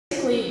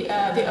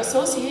the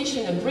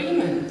association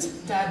agreement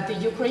that the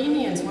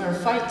Ukrainians were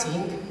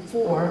fighting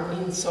for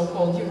in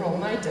so-called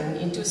Euromaidan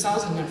in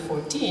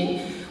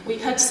 2014, we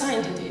had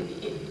signed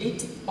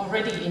it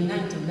already in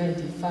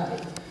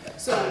 1995.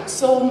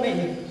 So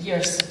many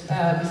years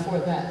before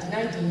that,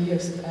 19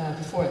 years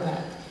before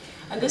that.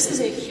 And this is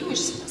a huge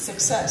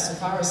success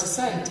of our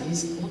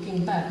societies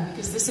looking back,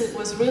 because this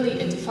was really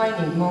a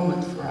defining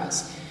moment for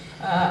us.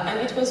 And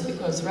it was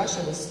because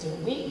Russia was still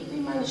weak. We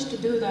managed to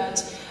do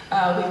that.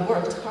 We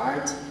worked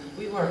hard.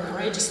 We were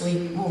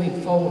courageously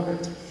moving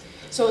forward.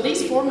 So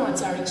these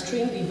formats are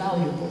extremely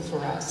valuable for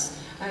us.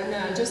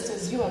 And just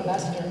as you,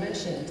 Ambassador,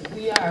 mentioned,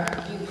 we are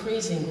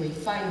increasingly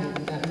finding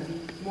them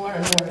more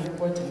and more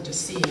important to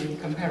see in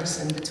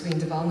comparison between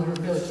the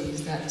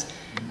vulnerabilities that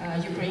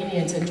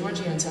Ukrainians and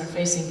Georgians are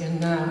facing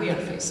and we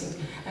are facing.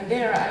 And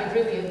there I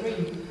really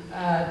agree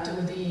to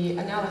the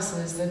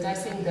analysis that I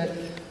think that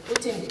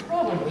Putin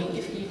probably,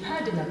 if he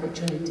had an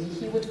opportunity,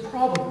 he would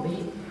probably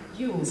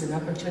use an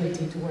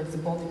opportunity towards the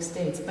Baltic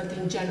states, but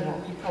in general,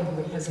 he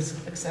probably has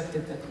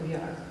accepted that we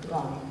are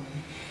wrong.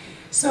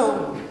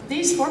 So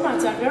these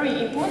formats are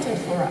very important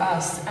for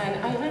us,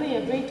 and I really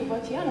agree to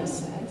what Jana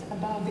said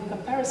about the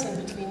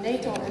comparison between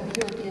NATO and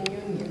the European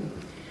Union.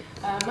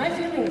 My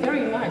feeling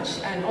very much,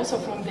 and also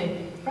from the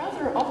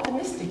rather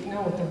optimistic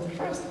note of the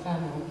first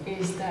panel,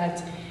 is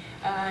that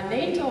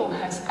NATO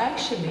has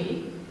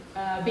actually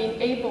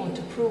been able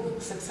to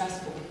prove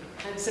successful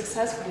and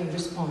successfully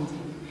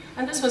responding.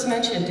 And this was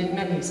mentioned in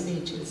many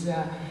speeches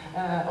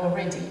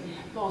already.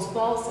 Both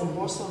Gulf and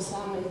Warsaw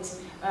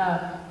summits.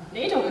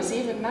 NATO has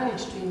even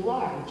managed to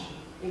enlarge,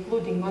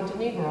 including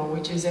Montenegro,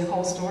 which is a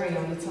whole story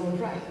on its own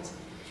right.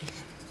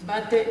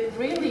 But the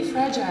really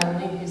fragile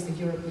link is the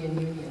European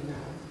Union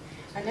now.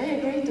 And I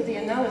agree to the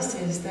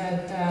analysis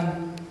that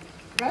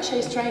Russia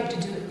is trying to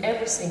do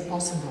everything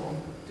possible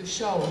to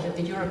show that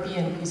the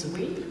European is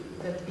weak,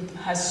 that it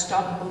has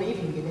stopped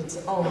believing in its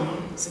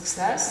own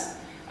success,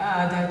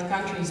 that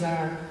countries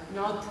are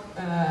not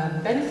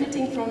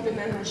benefiting from the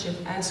membership,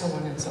 and so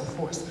on and so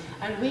forth.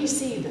 And we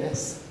see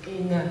this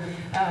in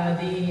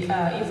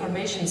the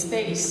information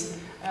space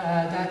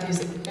that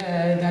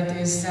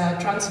is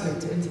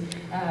transmitted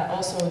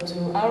also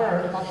to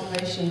our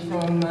population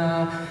from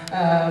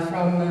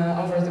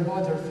over the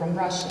border from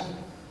Russia.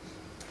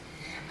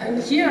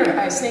 And here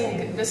I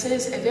think this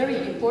is a very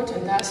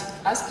important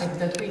aspect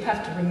that we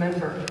have to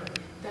remember,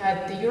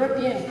 that the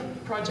European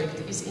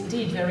project is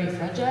indeed very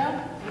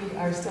fragile. We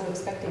are still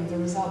expecting the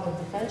result of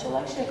the French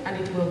election, and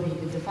it will be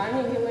a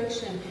defining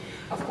election.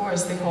 Of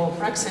course, the whole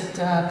Brexit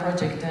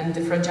project and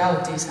the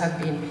fragilities have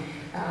been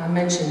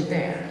mentioned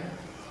there.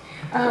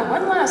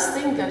 One last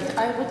thing that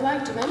I would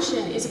like to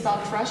mention is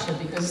about Russia,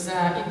 because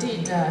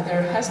indeed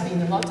there has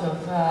been a lot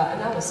of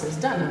analysis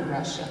done on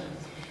Russia.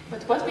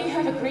 But what we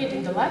have agreed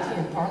in the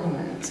Latvian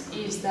parliament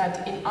is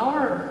that in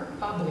our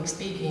public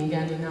speaking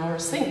and in our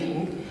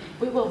thinking,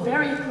 we will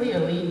very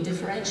clearly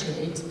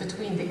differentiate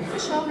between the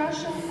official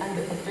Russia and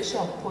the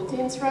official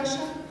Putin's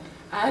Russia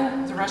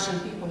and the Russian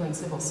people and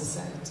civil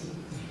society.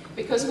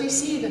 Because we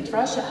see that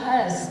Russia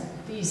has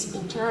these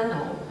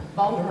internal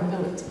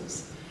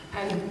vulnerabilities,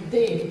 and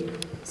the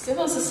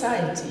civil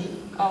society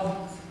of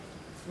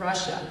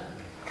Russia,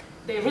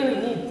 they really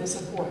need the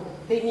support.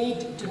 They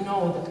need to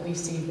know that we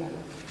see them.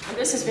 And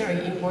this is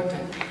very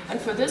important. And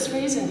for this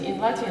reason, in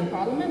Latvian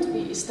Parliament,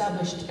 we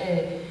established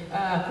a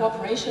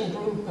cooperation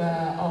group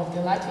of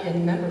the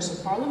Latvian members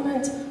of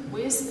Parliament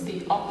with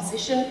the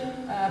opposition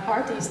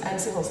parties and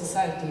civil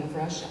society of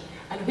Russia.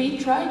 And we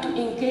try to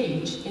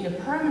engage in a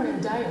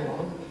permanent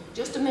dialogue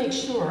just to make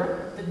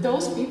sure that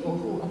those people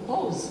who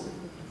oppose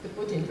the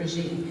Putin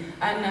regime,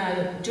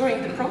 and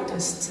during the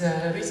protests,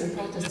 recent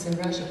protests in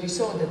Russia, we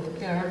saw that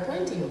there are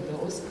plenty of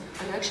those,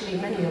 and actually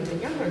many of the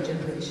younger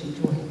generation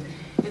joined,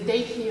 that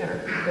they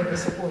hear that the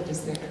support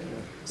is there.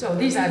 So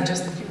these are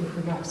just a few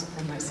remarks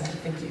from my side.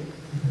 Thank you.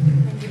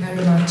 Thank you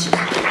very much.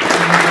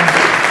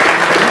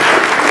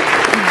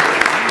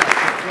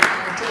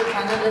 To the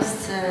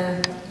panelists,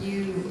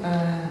 you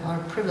are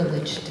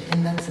privileged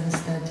in that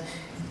sense that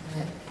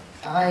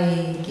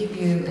I give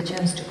you a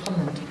chance to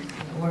comment,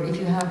 or if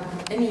you have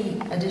any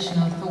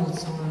additional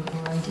thoughts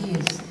or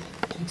ideas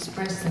to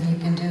express, then you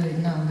can do it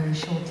now very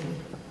shortly,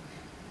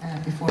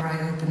 before I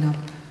open up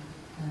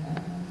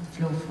the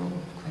floor for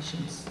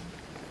questions.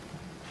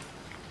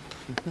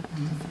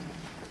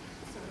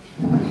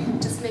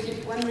 Just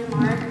maybe one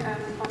remark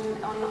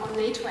on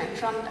NATO and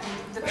Trump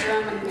and the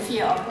German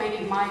fear, or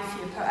maybe my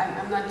fear.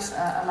 I'm not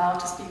allowed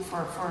to speak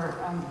for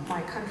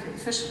my country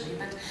officially,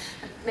 but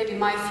maybe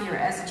my fear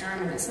as a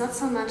German is not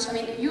so much, I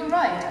mean, you're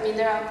right. I mean,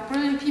 there are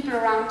brilliant people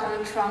around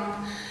Donald Trump,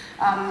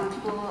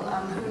 people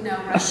who know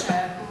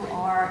Russia, who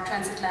are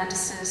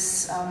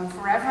transatlanticists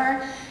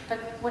forever. But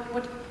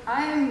what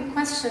I'm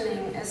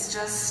questioning is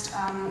just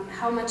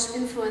how much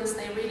influence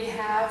they really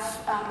have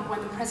when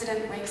the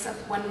president wakes up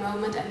one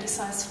moment and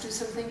decides to do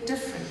something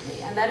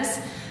differently. And that is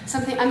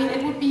something, I mean,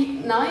 it would be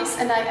nice,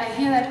 and I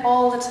hear that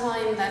all the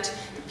time, that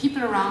the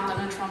people around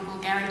Donald Trump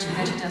will guarantee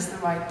that he does the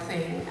right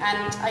thing.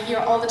 And I hear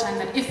all the time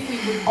that if we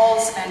would all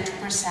spend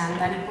 2%,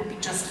 then it would be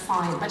just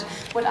fine. But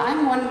what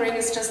I'm wondering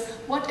is just,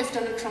 what if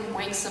Donald Trump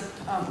wakes up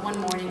one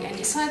morning and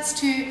decides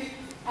to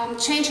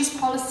change his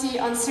policy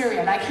on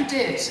Syria, like he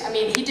did? I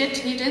mean, he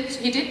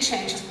did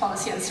change his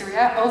policy on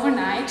Syria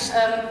overnight,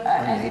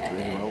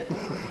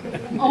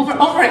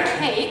 over a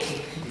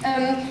cake.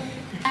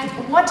 And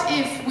what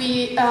if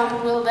we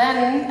will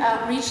then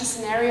reach a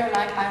scenario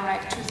like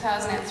Iraq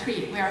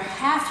 2003, where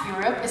half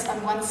Europe is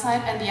on one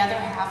side and the other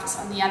half is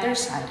on the other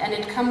side, and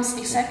it comes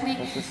exactly,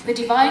 the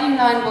dividing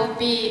line will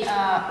be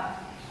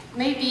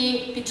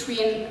maybe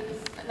between,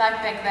 like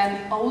back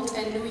then, old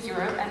and new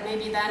Europe, and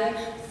maybe then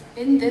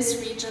in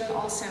this region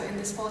also, in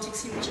this Baltic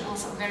Sea region,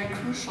 also a very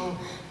crucial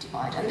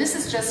divide. And this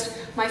is just,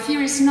 my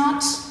fear is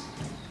not,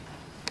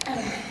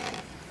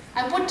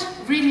 I would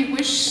really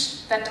wish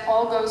that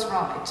all goes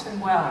right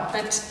and well,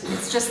 but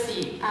it's just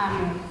the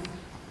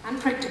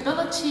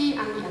unpredictability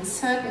and the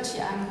uncertainty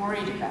I'm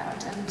worried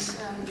about, and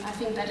I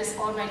think that is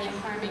already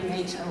harming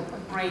NATO a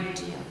great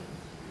deal.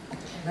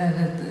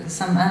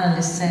 Some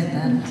analysts said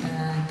that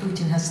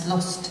Putin has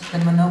lost the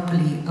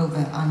monopoly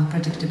over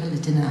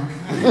unpredictability now.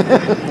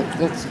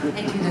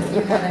 Thank you that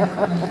you had a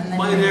comment.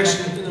 My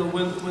reaction, you know,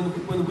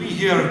 when we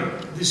hear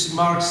these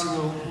remarks, you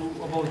know,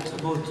 about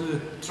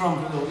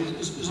Trump, you know,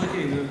 is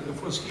okay.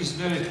 Of course, he's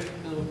very,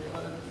 you know,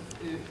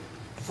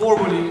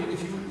 formally,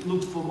 if you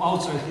look from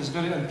outside, he's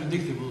very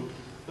unpredictable.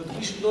 But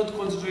we should not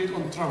concentrate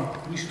on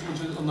Trump. We should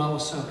concentrate on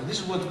ourselves. And this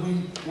is what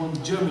we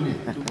want Germany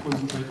to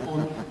concentrate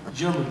on.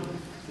 Germany.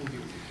 Thank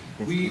you.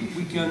 We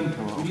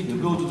need to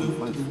go to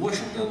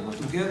Washington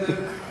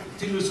together.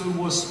 Tillerson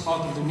was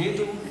part of the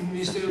NATO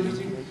ministerial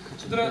meeting.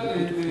 So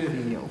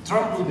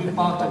Trump will be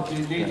part of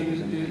the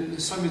NATO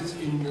summit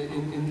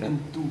in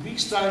 2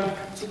 weeks' time.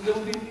 So there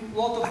will be a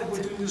lot of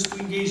opportunities to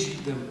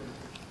engage them.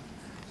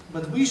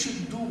 But we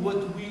should do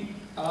what we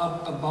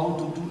are about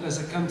to do as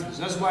a country.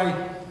 That's why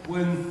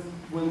when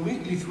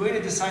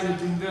Lithuania decided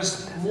to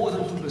invest more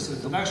than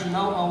 2%, and actually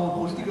now our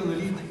political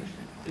elite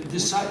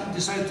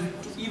decided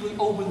to even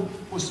open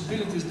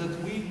possibilities that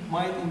we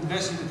might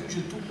invest in the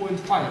future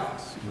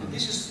 2.5.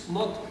 This is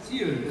not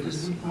theory,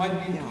 this might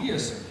be in 2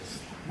 years.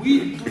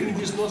 We doing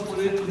this not for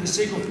the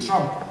sake of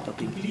Trump, to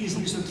please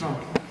Mr. Trump,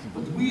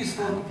 but we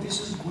thought this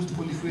is good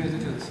for Lithuania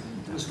defense,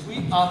 because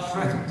we are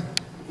threatened.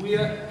 We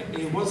are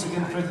once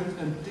again threatened,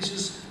 and this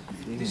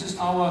is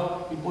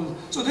our important.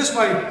 So that's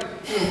why,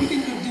 you know, we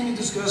can continue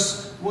to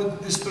discuss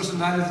what this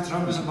personality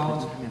Trump is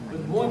about,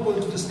 but more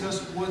important to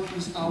discuss what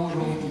is our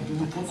role to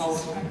do for our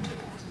country.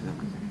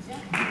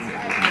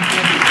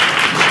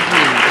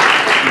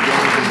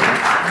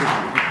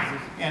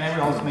 And I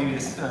would also maybe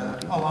just,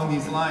 along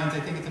these lines,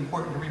 I think it's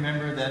important to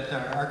remember that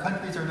our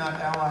countries are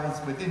not allies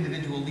with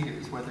individual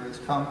leaders, whether it's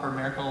Trump or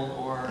Merkel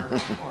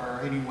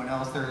or anyone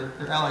else. They're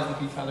allies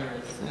with each other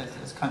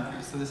as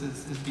countries. So this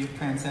is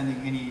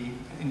transcending any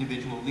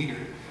individual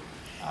leader.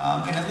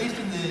 And at least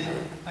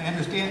I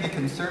understand the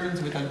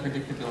concerns with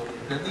unpredictability,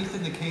 but at least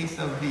in the case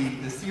of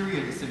the Syria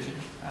decision,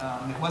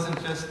 it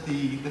wasn't just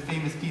the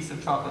famous piece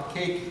of chocolate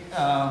cake.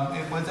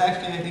 It was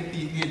actually, I think,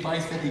 the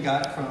advice that he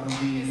got from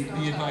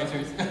the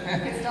advisors.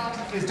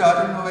 His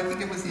daughter. No, I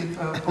think it was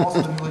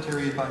also the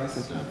military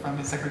advice from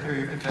his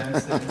Secretary of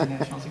Defense and the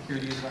National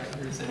Security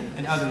advisors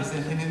and others.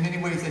 And in many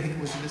ways, I think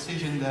it was a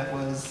decision that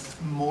was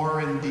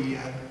more in the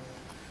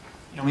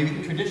maybe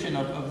the tradition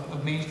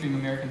of mainstream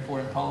American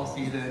foreign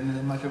policy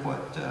than much of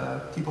what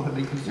people have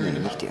been concerned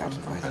about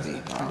from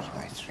President Trump.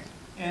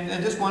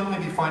 And just one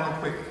maybe final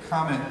quick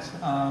comment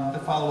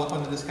to follow up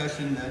on the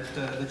discussion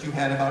that you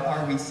had about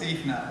are we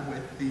safe now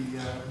with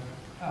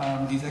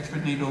these extra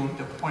NATO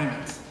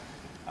deployments.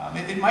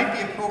 It might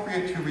be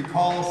appropriate to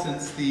recall,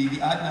 since the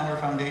Adenauer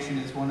Foundation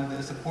is one of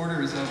the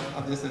supporters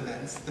of this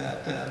event,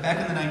 that back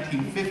in the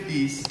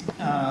 1950s,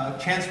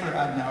 Chancellor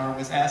Adenauer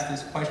was asked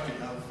this question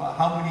of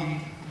how many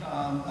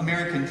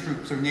American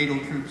troops or NATO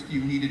troops do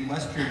you need in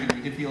West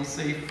Germany to feel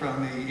safe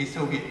from a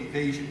Soviet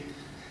invasion?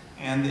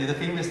 And the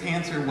famous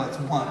answer was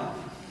one.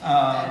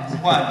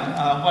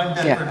 One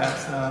dead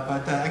perhaps.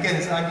 But again,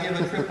 it's an idea of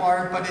a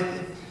tripwire, but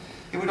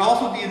it would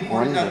also be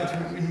important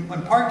in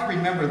part to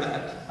remember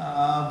that,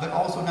 but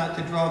also not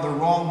to draw the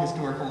wrong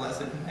historical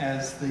lesson,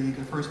 as the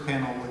first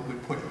panel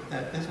would put it,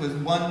 that this was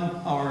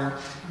one or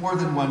more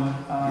than one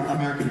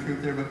American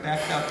troop there, but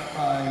backed up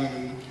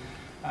by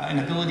an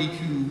ability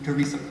to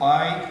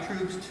resupply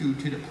troops, to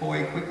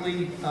deploy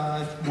quickly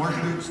more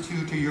troops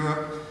to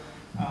Europe,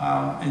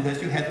 and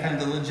that you had kind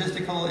of the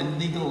logistical and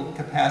legal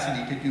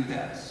capacity to do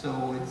that.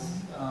 So it's,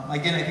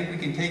 again, I think we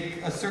can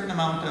take a certain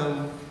amount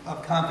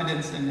of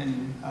confidence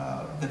and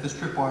that this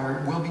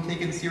tripwire will be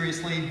taken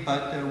seriously,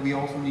 but we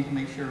also need to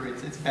make sure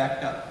it's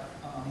backed up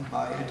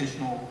by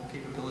additional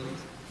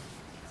capabilities.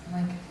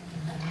 Mike.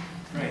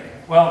 Right.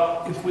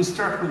 Well, if we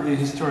start with the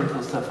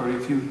historical stuff, or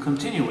if you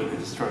continue with the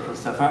historical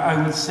stuff,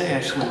 I would say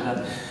actually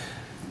that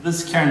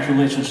this current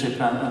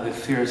relationship and the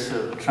fears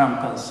of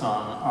Trump and so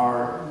on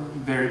are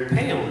very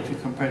pale if you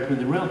compare it with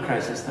the real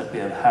crisis that we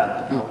have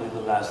had only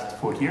the last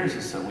 40 years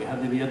or so. We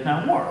had the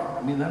Vietnam War.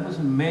 I mean, that was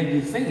a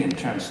major thing in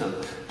terms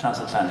of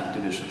transatlantic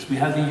divisions. We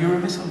had the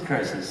Euro-missile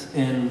crisis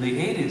in the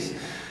 80s,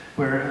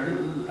 where,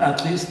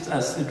 at least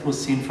as it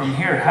was seen from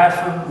here, half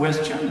of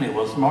West Germany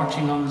was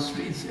marching on the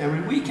streets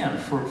every weekend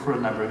for a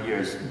number of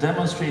years,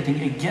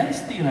 demonstrating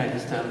against the United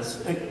States,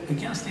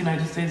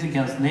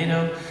 against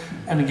NATO,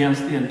 and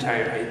against the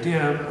entire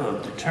idea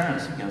of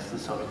deterrence against the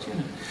Soviet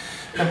Union.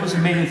 That was a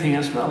major thing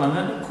as well. And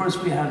then, of course,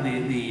 we had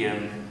the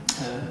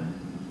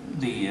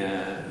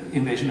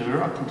invasion of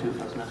Iraq in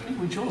 2003,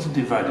 which also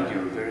divided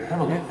Europe very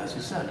heavily, as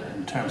you said,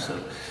 in terms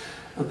of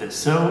this.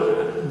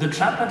 So the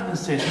Trump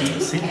administration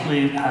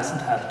simply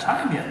hasn't had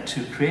time yet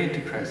to create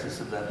a crisis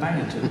of that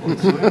magnitude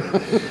whatsoever.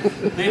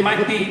 They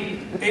might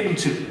be able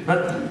to,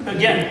 but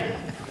again,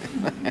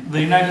 the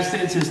United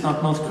States is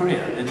not North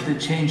Korea. The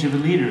change of a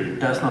leader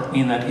does not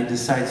mean that he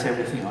decides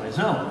everything on his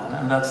own,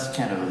 and that's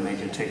kind of a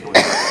major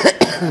takeaway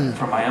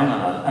from my own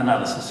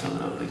analysis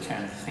of the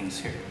kind of things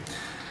here.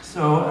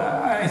 So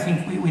I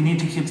think we need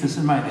to keep this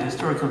in mind, the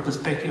historical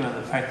perspective and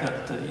the fact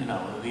that you know,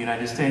 the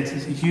United States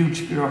is a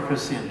huge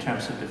bureaucracy in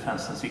terms of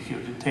defense and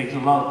security. It takes a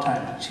lot of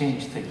time to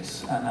change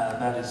things, and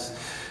that is,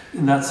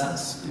 in that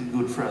sense,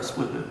 good for us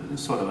with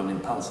sort of an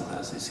impulsive,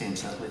 as it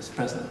seems, at least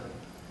present.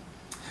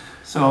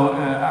 So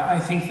I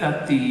think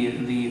that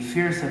the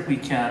fears that we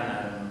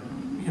can,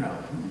 you know,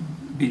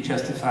 be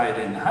justified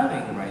in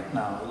having right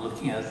now,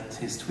 looking at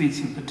his tweets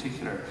in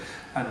particular,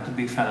 I'm a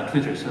big fan of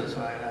Twitter, so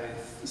I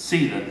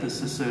see that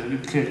this is a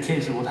clear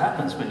case of what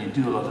happens when you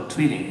do a lot of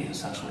tweeting,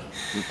 essentially.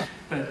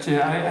 But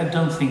I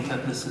don't think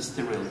that this is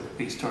the real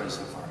big story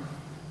so far.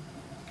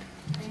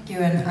 Thank you,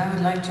 and I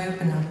would like to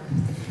open up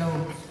the floor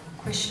of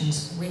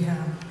questions. We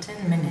have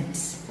 10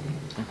 minutes.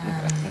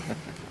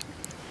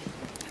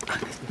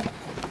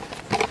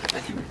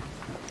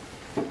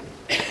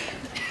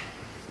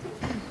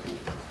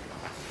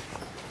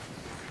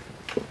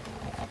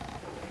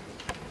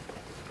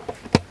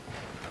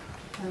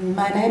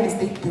 My name is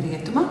Ditte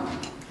Rietuma,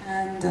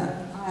 and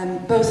I'm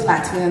both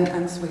Latvian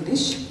and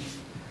Swedish.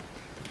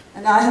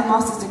 And I have a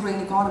master's degree in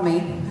economy,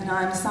 and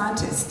I'm a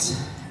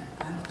scientist.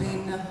 I've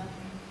been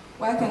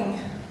working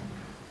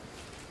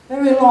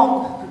very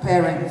long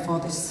preparing for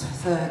this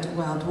Third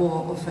World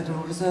War of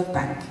Federal Reserve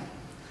Bank.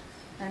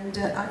 And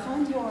I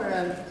find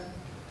your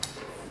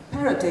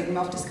paradigm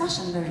of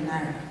discussion very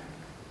narrow,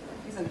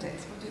 isn't it?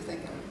 What do you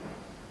think?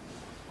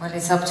 Well,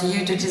 it's up to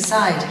you to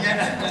decide.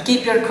 But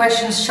keep your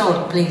questions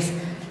short, please.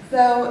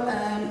 So,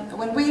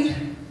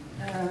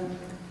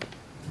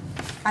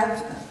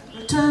 I've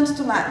returned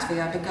to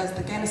Latvia because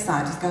the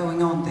genocide is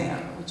going on there,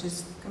 which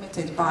is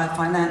committed by a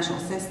financial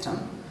system,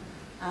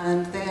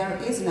 and there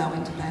is no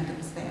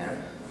independence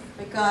there,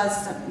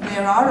 because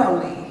there are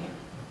only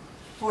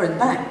foreign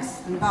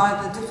banks, and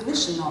by the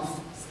definition of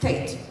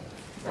state,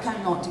 it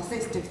cannot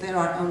exist if there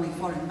are only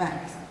foreign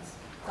banks. It's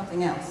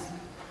something else.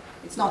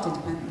 It's not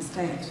independent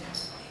state.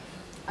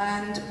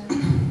 And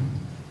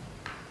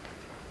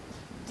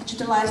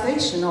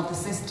digitalization of the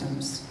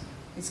systems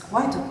is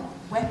quite a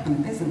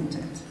weapon, isn't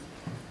it?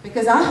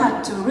 Because I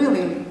had to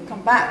really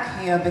come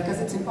back here because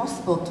it's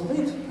impossible to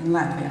live in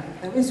Latvia.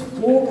 There is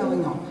war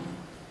going on.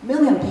 1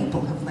 million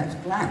people have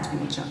left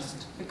Latvia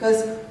just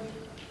because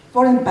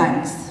foreign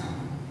banks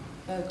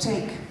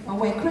take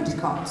away credit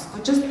cards for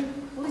just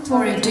little...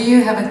 Sorry, do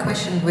you have a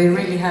question? We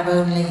really have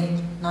only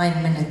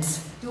 9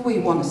 minutes. Do we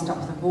want to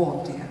stop the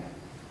war, dear?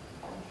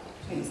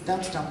 Please,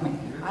 don't stop me.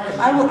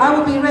 I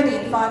will be ready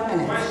in 5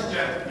 minutes.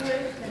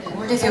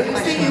 What is your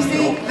question? You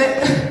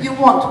see, you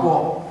want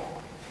war,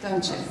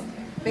 don't you?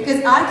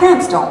 Because I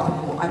can't stop the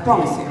war, I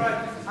promise you.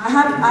 I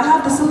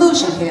have the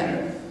solution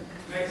here.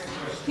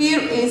 Here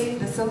is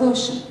the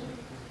solution.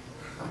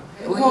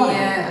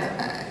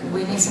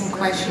 We need some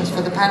questions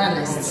for the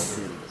panelists.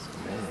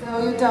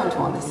 No, you don't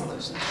want the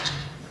solution.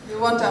 You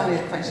want only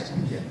a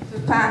question. The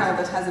panel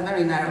that has a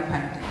very narrow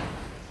paradigm.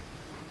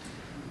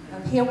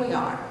 And here we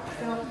are.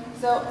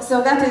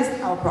 So that is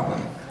our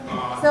problem.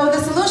 So the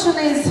solution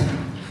is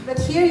that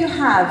here you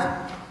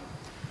have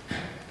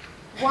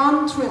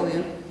 1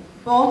 trillion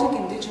Baltic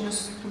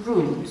indigenous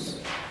rules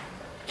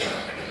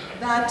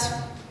that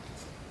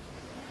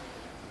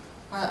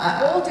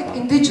Baltic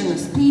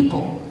indigenous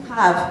people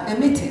have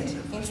emitted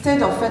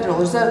instead of Federal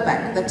Reserve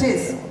Bank that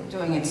is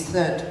doing its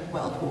Third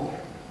World War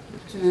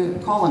to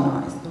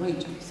colonize the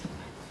regions.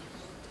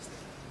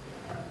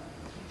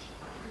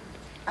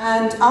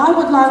 And I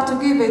would like to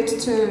give it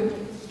to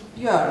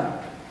Björn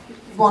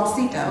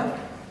Bonsido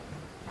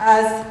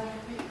as...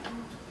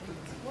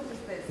 What is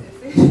this?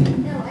 Is it?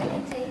 No, I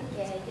can take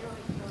your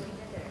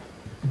letter.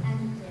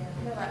 And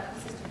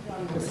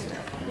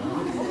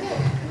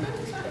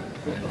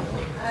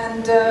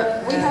And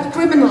we have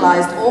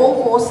criminalized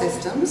all war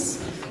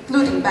systems,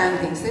 including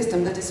banking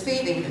system that is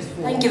feeding this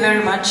war. Thank you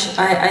very much.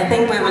 I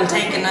think we will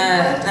take the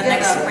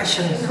next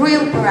question.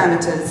 Real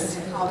parameters,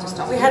 how to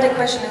stop. We had a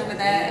question over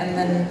there, and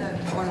then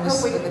one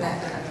was over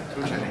there.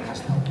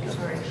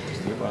 Sorry.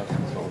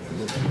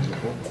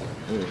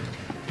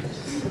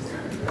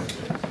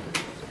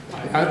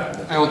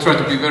 I will try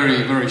to be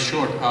very, very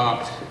short.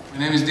 My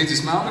name is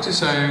Ditis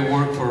Malvitis. I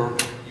work for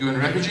UN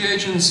Refugee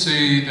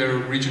Agency, their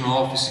regional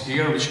office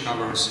here, which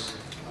covers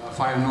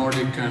 5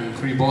 Nordic and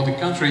 3 Baltic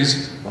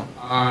countries.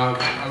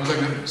 I would like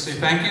to say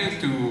thank you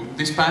to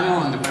this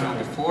panel and the panel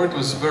before. It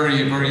was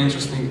very, very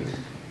interesting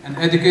and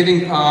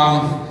educating.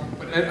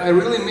 But I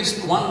really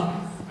missed one,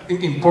 I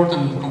think,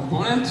 important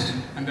component,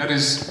 and that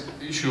is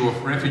the issue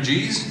of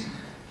refugees.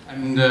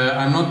 And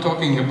I'm not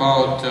talking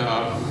about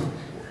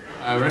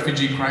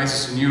refugee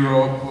crisis in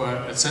Europe,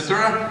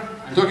 etc.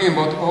 I'm talking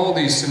about all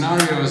these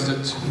scenarios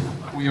that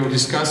we are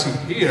discussing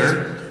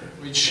here,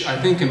 which I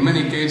think in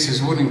many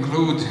cases would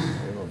include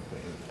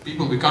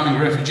people becoming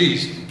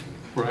refugees,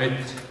 right?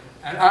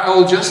 And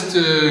I'll just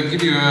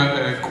give you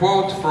a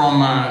quote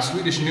from a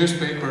Swedish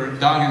newspaper,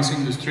 Dagens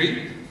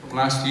Industri, from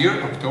last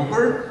year,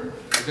 October.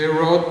 They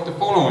wrote the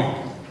following,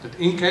 that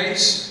in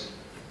case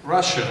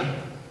Russia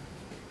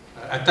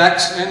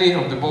attacks any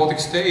of the Baltic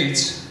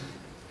states,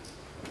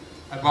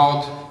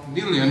 about 1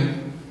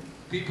 million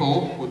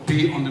people would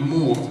be on the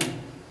move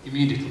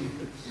immediately.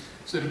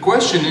 So the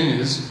question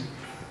is,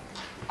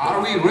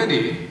 are we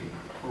ready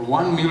for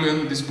 1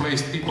 million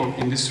displaced people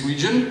in this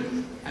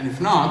region? And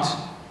if not,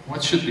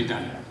 what should be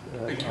done?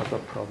 Thank you.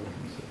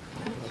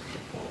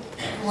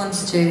 Who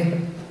wants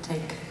to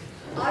take?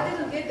 I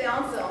didn't get the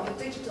answer on the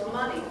digital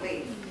money,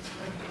 please.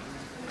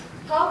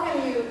 How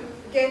can you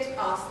get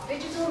us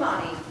digital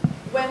money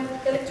when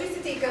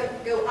electricity can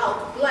go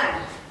out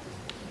blank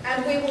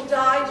and we will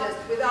die just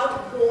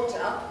without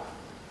water,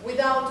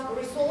 without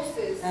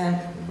resources?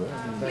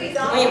 Please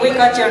We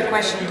got your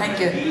question, thank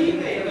you.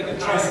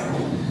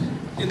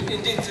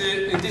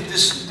 Indeed,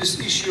 this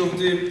issue of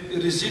the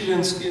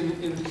resilience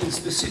in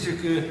specific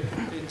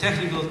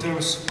technical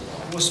terms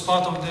was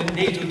part of the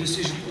NATO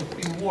decision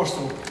in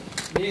Warsaw.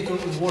 NATO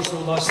in Warsaw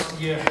last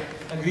year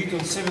agreed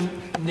on 7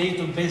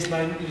 NATO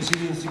baseline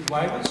resilience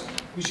requirements,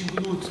 which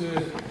include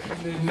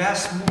the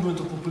mass movement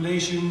of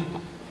population,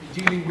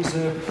 dealing with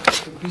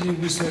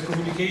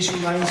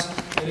communication lines,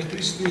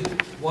 electricity.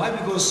 Why?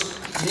 Because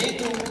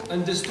NATO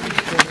understood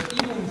that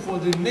even for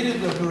the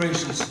military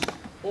operations,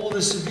 all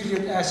the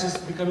civilian assets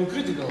becoming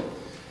critical.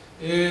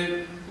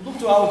 Look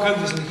to our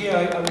countries, and here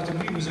I would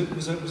agree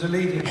with a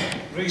lady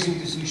raising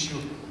this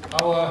issue.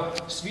 Our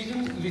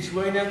Sweden,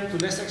 Lithuania to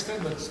less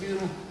extent, but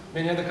Sweden,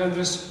 many other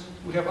countries,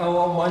 we have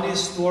our money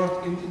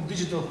stored in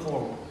digital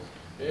form.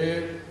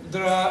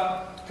 There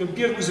are,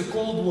 compared with the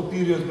Cold War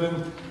period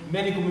when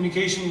many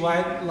communication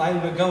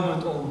lines were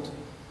government owned,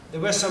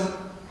 there was some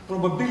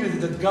probability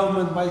that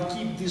government might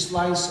keep these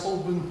lines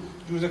open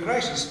during the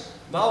crisis.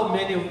 Now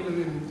many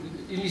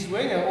in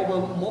Lithuania,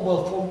 all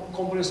mobile phone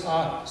companies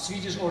are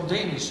Swedish or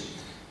Danish.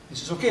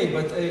 This is okay,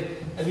 but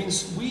it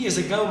means we as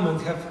a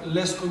government have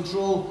less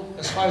control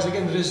as far as,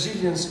 again,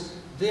 resilience,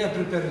 their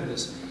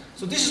preparedness.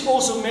 So this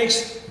also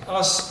makes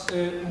us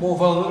more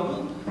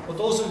vulnerable, but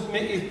also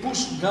it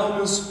pushes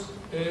governments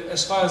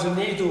as far as the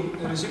NATO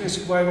resilience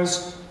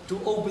requirements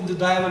to open the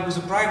dialogue with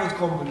the private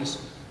companies,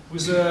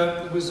 with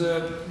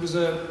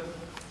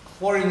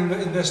foreign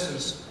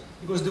investors,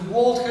 because the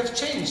world has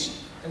changed,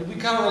 and we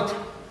cannot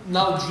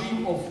now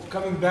dream of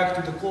coming back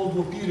to the Cold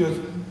War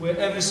period where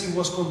everything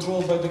was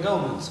controlled by the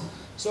governments.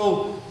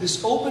 So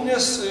this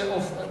openness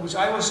which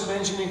I was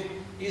mentioning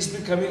is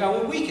becoming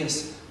our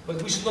weakest.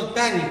 But we should not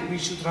panic. We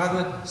should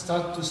rather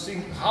start to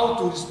think how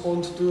to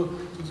respond to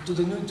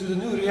the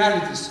new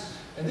realities.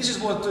 And this is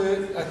what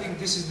I think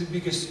this is the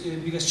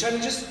biggest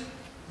challenges.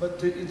 But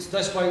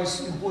that's why it's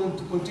important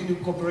to continue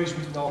cooperation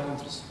between our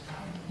countries.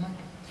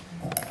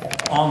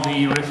 On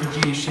the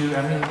refugee issue,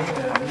 I mean,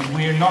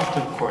 we're not,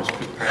 of course,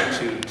 prepared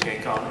to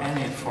take on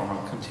any form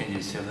of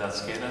contingency of that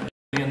scale. And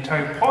the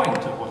entire point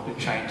of what we're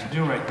trying to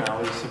do right now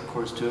is, of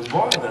course, to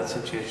avoid that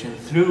situation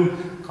through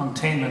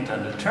containment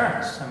and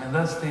deterrence. I mean,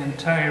 that's the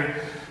entire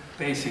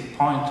basic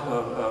point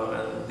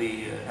of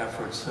the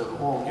efforts of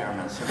all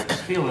governments in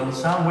this field. And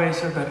some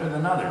ways are better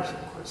than others,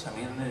 of course. I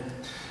mean,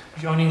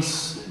 joining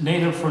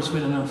NATO for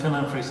Sweden and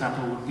Finland, for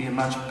example, would be a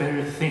much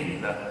better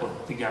thing than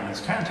what the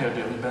governments currently are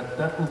doing, but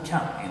that will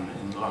count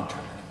in the long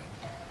term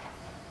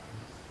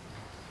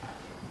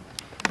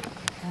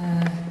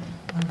anyway.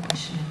 One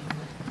question.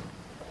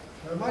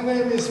 My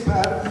name is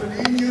Per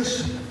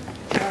Melinius,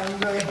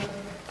 and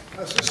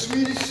as a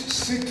Swedish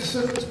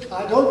citizen,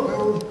 I don't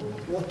know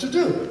what to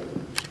do.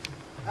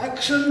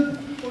 Action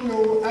or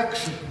no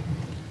action?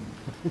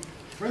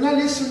 When I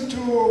listen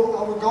to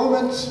our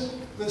government,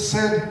 they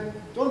said,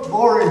 don't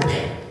worry,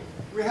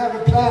 we have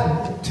a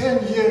plan. In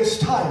 10 years'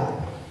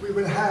 time, we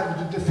will have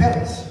the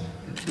defense.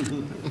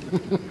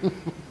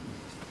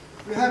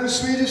 We have a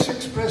Swedish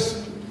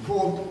expression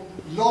called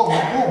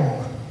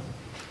LoveOrder.INFO.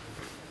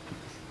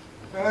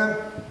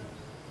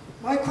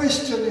 My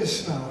question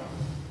is now,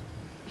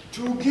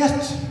 to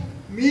get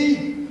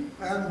me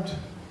and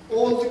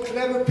all the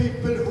clever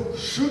people who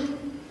should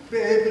be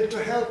able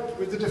to help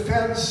with the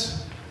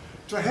defense,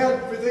 to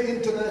help with the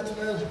internet,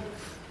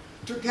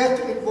 to get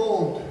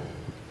involved,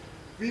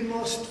 we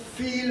must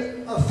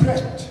feel a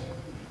threat.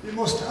 we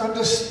must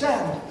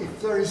understand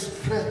if there is a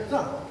threat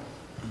now.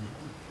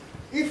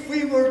 If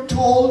we were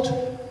told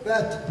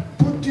that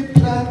Putin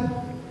planned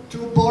to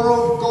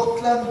borrow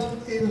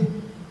Gotland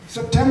in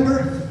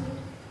September,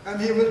 and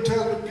he will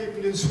tell the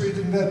people in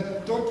Sweden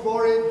that, don't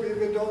worry,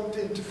 we don't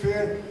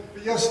interfere,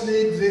 we just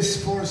need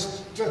this for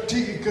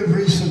strategical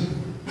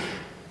reason.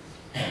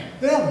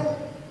 Then,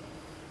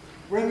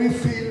 when we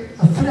feel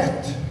a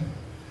threat,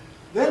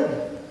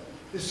 then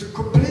it's a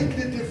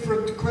completely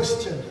different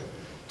question.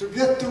 To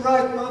get the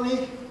right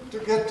money, to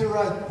get the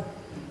right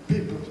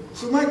people.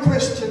 So my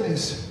question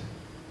is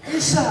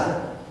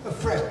there a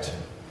threat?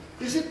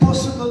 Is it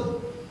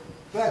possible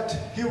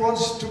that he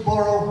wants to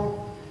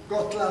borrow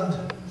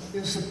Gotland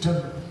in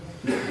September?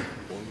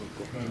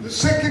 The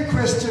second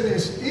question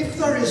is, if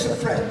there is a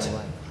threat,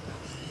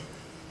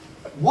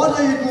 what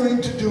are you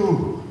going to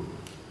do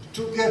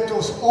to get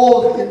us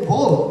all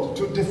involved,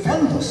 to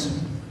defend us?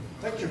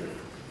 Thank you.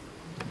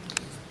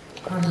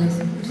 Carlos,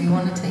 do you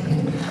want to take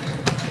it?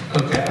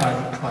 Okay,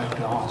 I'll try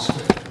to answer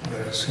it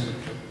very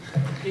simply.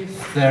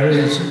 If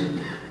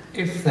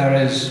there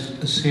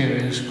is a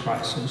serious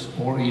crisis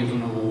or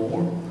even a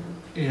war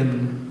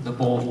in the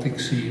Baltic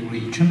Sea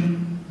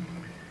region,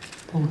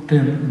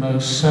 Putin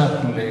most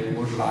certainly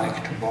would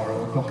like to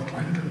borrow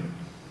Gotland.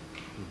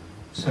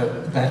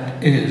 So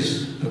that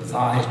is a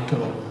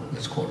vital,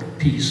 let's call it a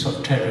piece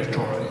of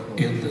territory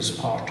in this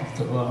part of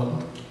the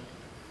world.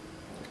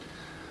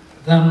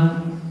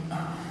 Then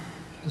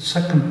the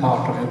second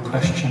part of your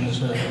question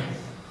is a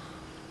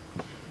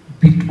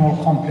bit more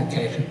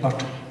complicated,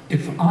 but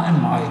if I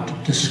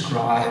might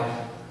describe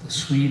the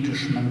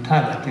Swedish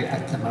mentality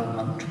at the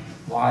moment,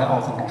 why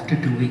are they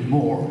not doing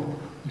more?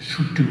 We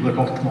should do a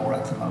lot more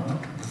at the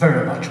moment,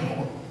 very much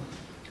more.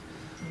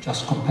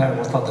 Just compare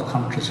what other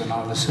countries in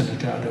our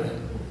vicinity are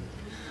doing,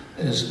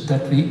 is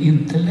that we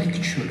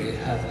intellectually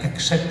have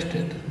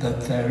accepted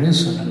that there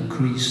is an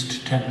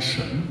increased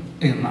tension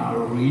in our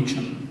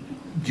region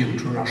due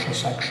to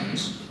Russia's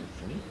actions,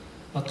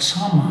 but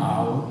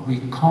somehow we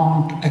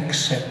can't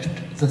accept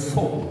the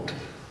thought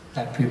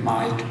that we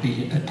might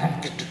be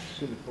attacked.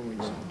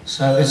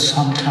 So it's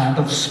some kind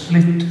of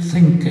split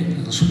thinking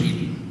in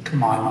Sweden, to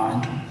my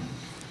mind.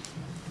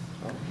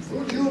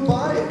 Would you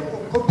buy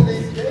a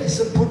complete base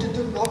and put it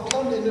in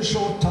Gotland in a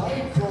short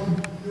time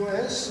from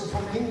US or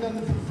from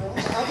England or from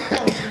France? Other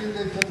countries,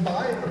 they can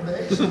buy a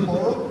base and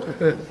borrow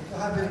to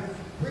have a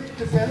quick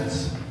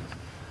defense.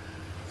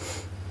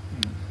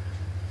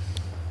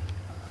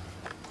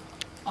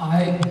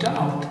 I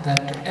doubt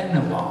that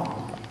anyone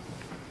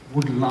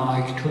would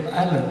like to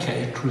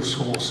allocate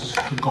resources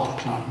to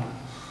Gotland,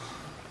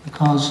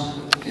 because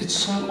it's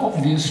so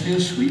obviously a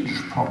Swedish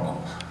problem.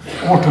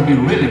 Or to be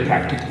really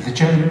practical, the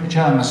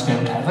Germans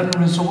don't have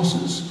any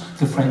resources,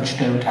 the French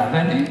don't have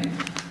any,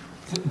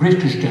 the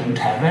British don't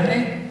have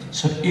any.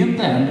 So in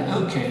the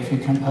end, okay, if you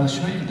can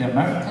persuade the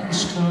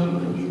Americans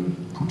to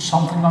put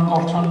something on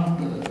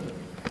Gotland,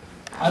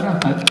 I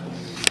don't know.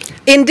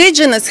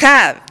 Indigenous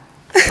have.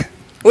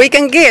 We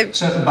can give.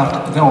 So,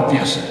 but the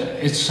obvious,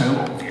 it's so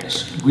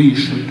obvious. We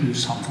should do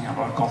something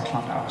about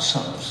Gotland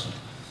ourselves.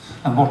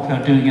 And what we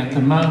are doing at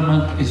the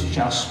moment is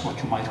just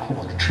what you might call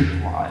a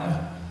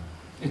tripwire.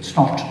 It's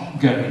not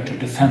going to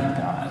defend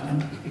the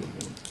island.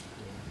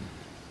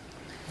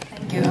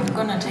 Thank you. I'm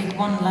going to take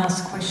one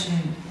last question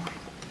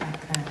back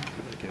there.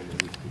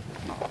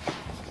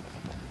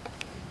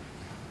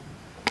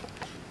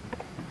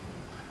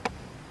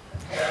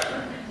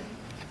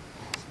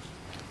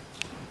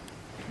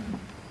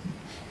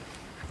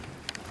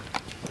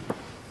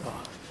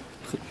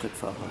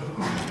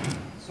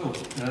 So,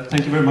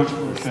 thank you very much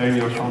for sharing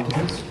your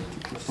confidence,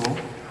 first of all.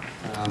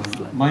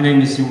 My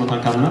name is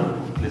Johan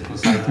Kanna, political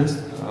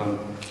scientist.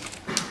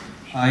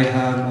 I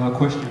have a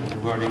question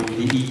regarding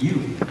the EU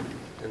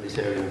in this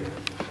area.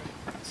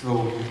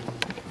 So,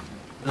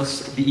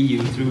 does the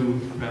EU, through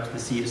perhaps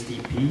the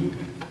CSDP,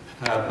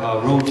 have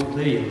a role to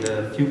play in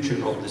the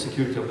future of the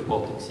security of the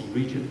Baltic Sea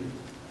region?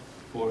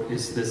 Or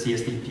is the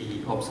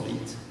CSDP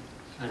obsolete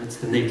and it's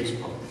the NATO's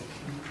problem?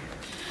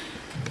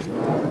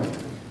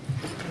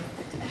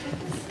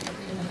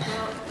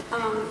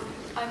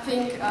 I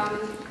think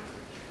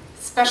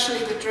especially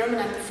the German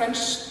and the French,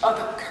 or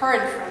the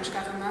current French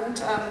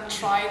government,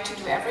 try to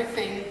do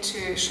everything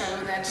to show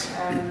that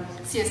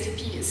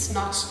CSDP is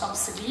not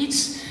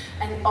obsolete,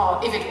 and or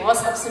if it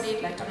was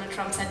obsolete, like Donald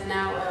Trump said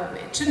now,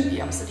 it shouldn't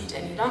be obsolete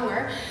any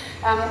longer.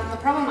 The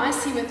problem I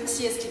see with the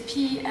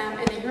CSDP in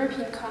a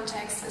European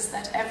context is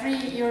that every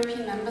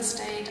European member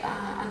state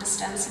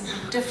understands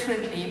something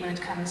differently when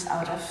it comes to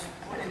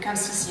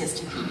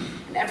CSDP.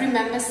 And every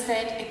member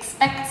state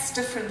expects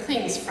different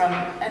things from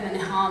an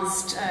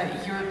enhanced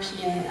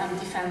European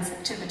defense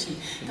activity.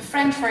 The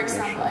French, for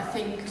example, I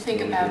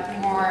think about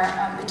more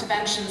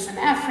interventions in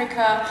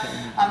Africa.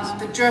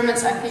 The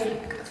Germans, I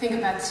think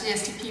about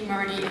CSDP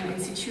merely in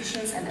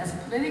institutions and as a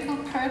political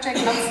project,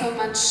 not so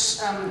much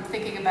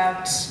thinking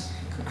about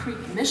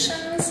concrete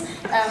missions.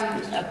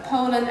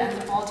 Poland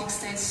and the Baltic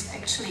states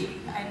actually,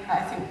 I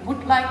think,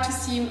 would like to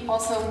see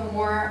also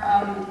more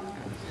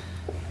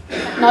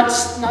not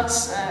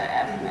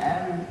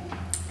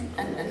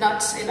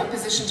in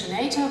opposition to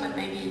NATO, but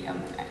maybe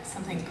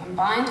something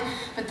combined.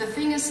 But the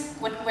thing is,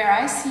 where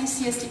I see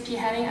CSDP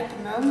heading at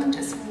the moment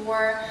is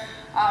more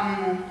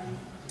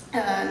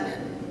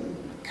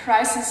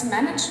crisis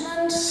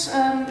management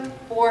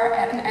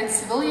and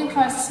civilian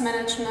crisis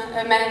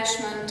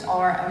management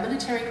or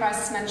military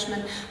crisis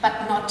management,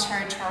 but not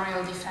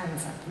territorial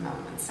defense at the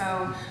moment.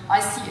 So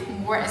I see it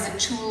more as a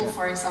tool,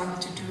 for example,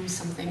 to do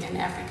something in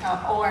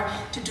Africa or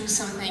to do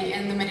something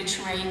in the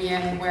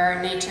Mediterranean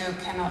where NATO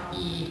cannot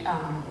be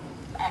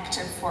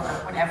active for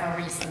whatever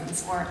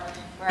reasons, or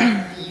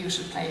where the EU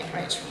should play a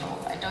greater role.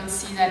 I don't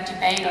see that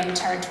debate on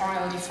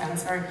territorial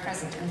defense very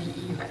present in the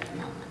EU at the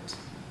moment.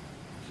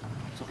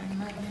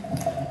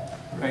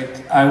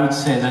 Right. I would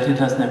say that it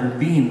has never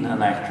been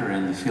an actor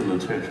in the field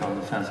of territorial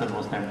defense and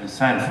was never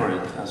designed for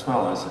it as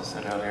well, as I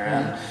said earlier.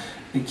 And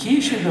the key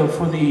issue, though,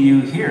 for the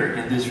EU here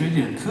in this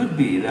region could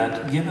be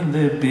that given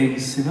the big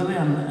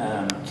civilian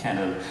kind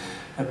of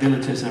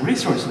abilities and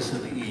resources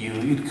of the EU,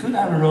 it could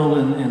have a role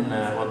in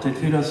what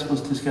Vidas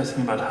was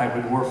discussing about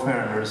hybrid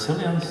warfare and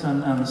resilience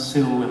and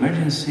civil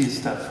emergency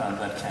stuff and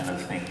that kind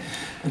of thing.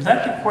 But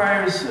that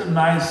requires a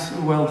nice,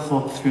 well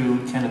thought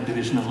through kind of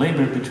division of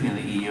labor between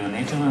the EU and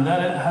NATO, and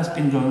that has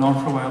been going on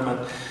for a while,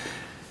 but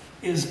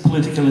is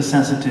politically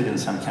sensitive in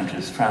some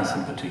countries, France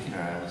in particular,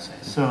 I would say.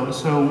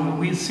 So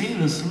we see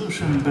the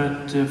solution,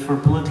 but for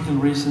political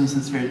reasons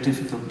it's very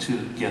difficult to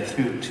get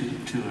through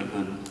to a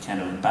good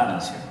kind of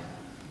balance here.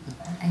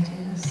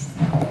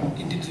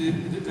 Indeed,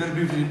 very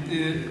briefly,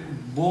 the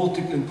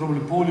Baltic and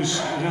probably Polish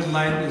red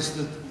line is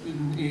that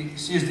in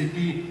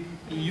CSDP,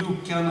 EU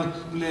cannot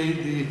play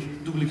the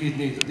duplicate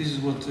NATO. This is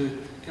what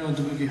cannot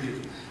duplicate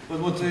NATO. But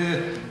what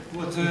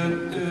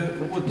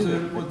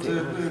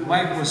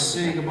Mike was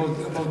saying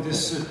about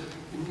this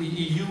the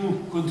EU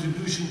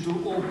contribution to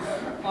all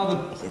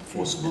other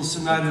possible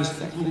scenarios,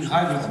 including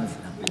hybrid,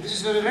 this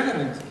is very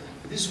relevant.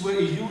 This is where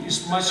EU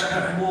is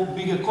have more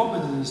bigger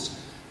competence.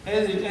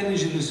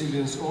 Energy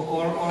resilience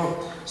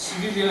or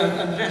civilian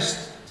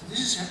unrest. So this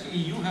is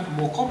EU have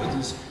more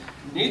competence.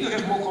 NATO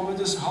have more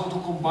competence how to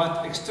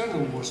combat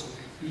external wars.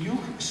 EU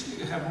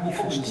have more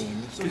competence.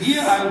 So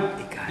here I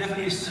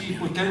definitely see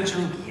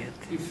potential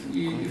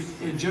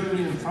if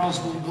Germany and France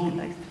will go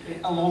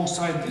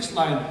alongside this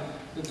line,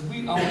 that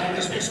our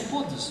countries will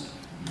support this.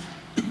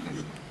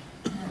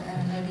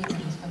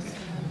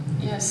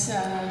 Yes,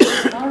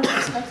 from our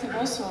perspective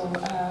also,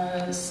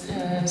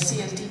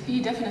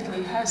 CSDP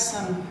definitely has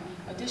some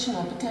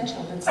additional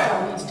potential that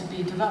still needs to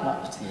be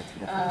developed,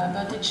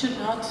 but it should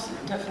not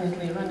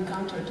definitely run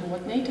counter to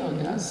what NATO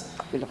does.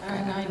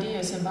 And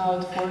ideas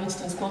about, for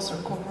instance, closer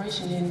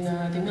cooperation in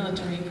the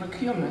military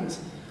procurement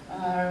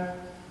are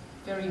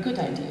very good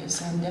ideas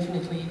and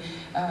definitely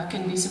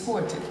can be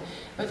supported.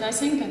 But I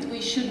think that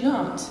we should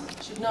not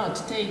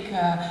take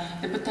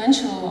the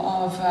potential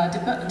of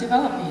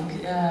developing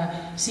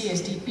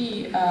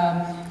CSDP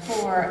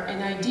for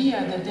an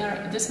idea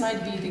that this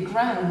might be the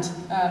grand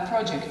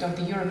project of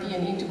the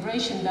European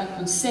integration that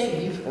would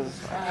save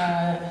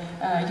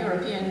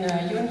European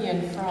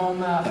Union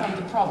from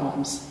the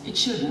problems. It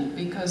shouldn't,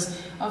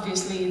 because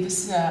obviously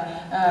this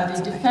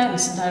the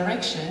defense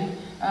direction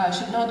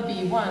should not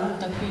be one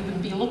that we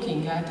would be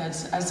looking at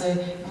as a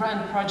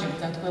grand project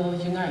that will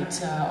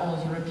unite all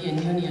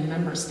European Union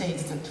member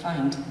states that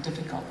find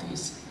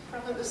difficulties. The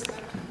problem is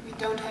that we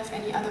don't have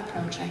any other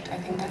project. I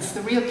think that's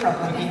the real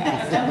problem we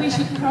have. Then we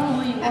should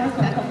probably work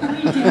on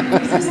completing the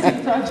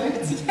existing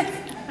projects.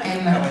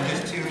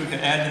 Just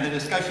to add to the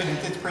discussion,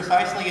 it's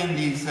precisely in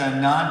these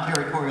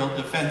non-territorial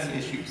defense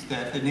issues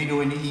that the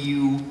NATO and the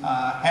EU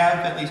have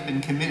at least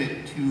been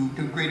committed to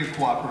greater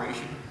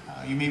cooperation.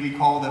 You may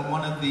recall that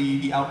one of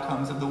the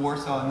outcomes of the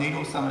Warsaw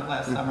NATO summit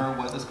last summer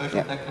was a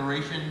special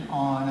declaration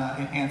on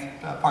enhanced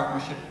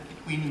partnership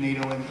between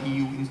NATO and the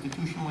EU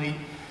institutionally,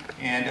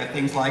 and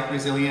things like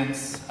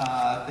resilience,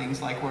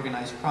 things like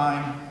organized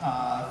crime,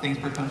 things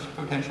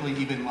potentially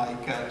even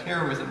like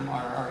terrorism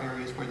are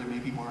areas where there may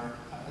be more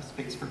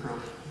space for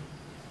growth.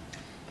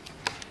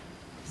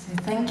 So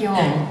thank you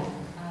all.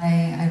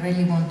 I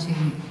really want to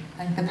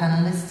thank the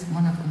panelists.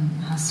 One of them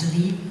has to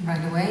leave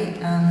right away,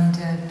 and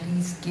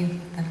please give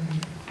them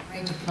a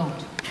great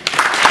applause.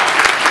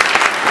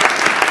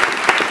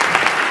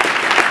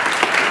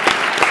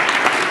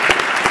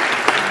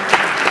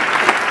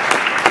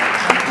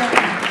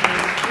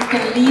 You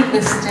can leave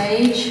the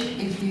stage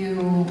if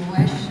you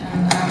wish,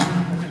 and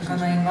I'm going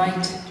to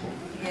invite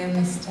here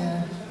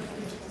Mr.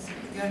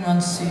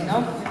 Björn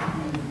Sydov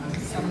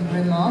some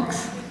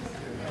remarks.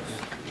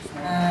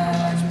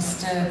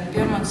 Mr.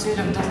 Björn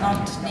Sydov does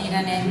not need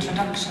any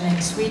introduction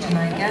in Sweden,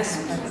 I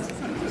guess, but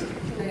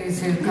those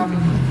who come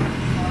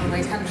from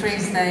other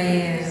countries,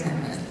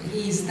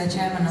 he's the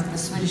chairman of the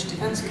Swedish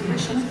Defence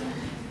Commission,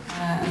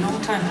 a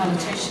long-time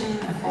politician,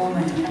 a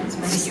former defence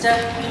minister,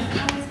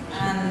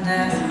 and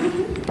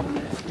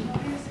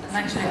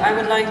actually I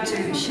would like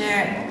to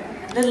share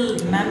a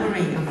little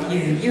memory of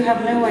you. You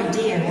have no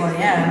idea who I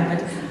am,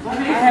 but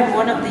I am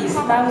one of these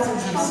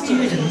thousands of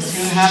students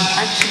who have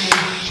actually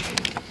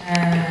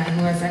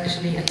who has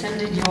actually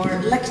attended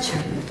your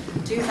lecture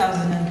in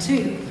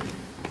 2002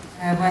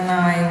 when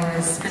I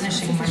was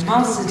finishing my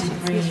master's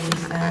degree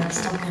at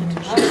Stockholm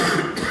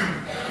University.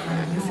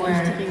 You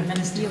were the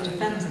Minister of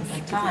Defense at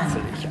that time,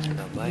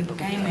 and you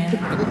came in,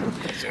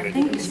 I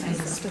think this was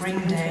a spring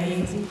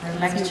day for a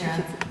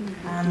lecture,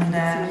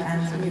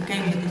 and you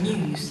came with the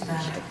news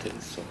that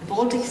the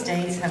Baltic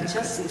states have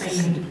just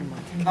been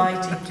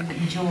invited to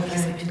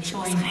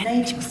join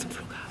NATO.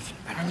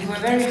 And you were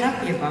very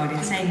happy about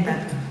it, saying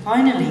that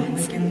finally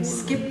we can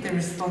skip the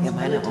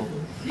responsibility.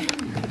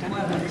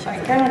 Well, I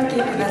cannot give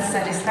you that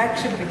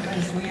satisfaction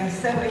because we are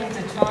so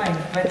intertwined,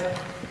 but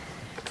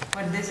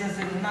this is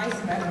a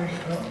nice memory.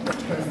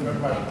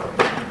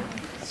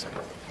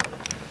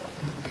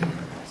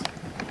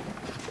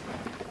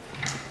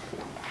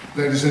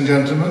 Ladies and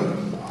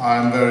gentlemen,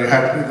 I'm very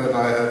happy that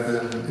I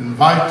have been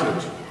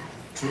invited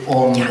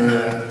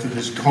to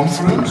this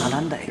conference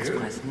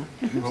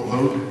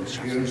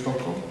here in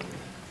Stockholm,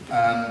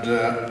 and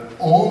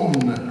on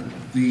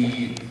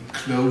the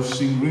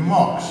closing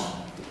remarks.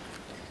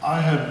 I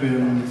have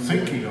been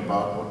thinking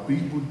about what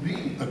would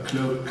be a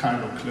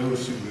kind of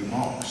closing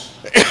remarks.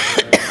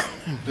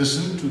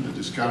 Listen to the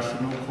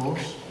discussion, of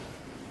course,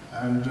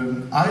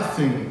 and I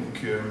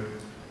think,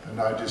 and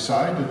I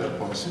decided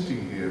upon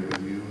sitting here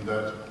with you,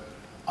 that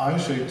I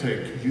shall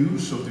take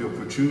use of the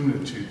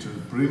opportunity to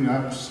bring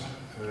up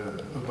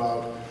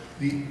about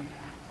the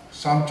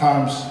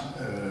sometimes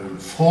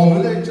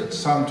formulated,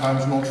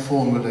 sometimes not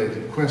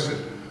formulated question.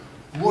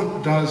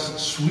 What does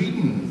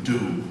Sweden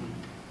do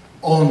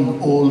on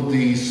all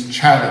these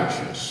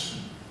challenges?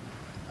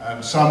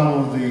 And some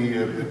of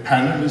the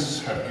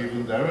panelists have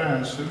given their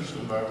answers,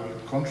 and I will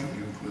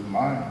contribute with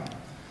mine.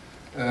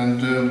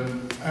 And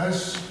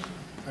as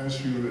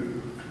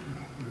you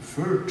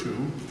referred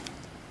to,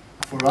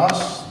 for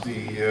us,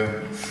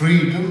 the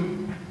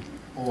freedom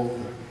of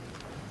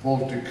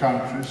Baltic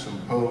countries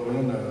and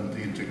Poland and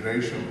the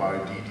integration by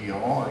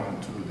DDR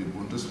into the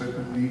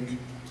Bundesrepublik,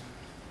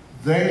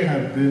 they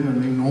have been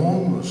an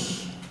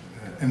enormous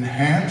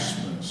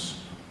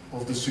enhancements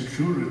of the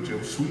security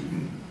of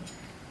Sweden.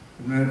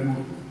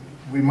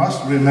 We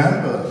must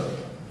remember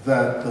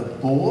that the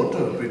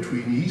border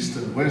between East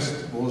and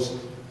West was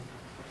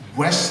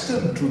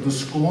western to the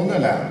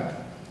Skåneland.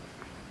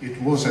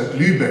 It was at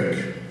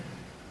Lübeck,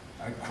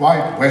 and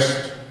quite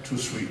west to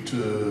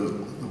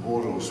the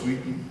border of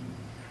Sweden.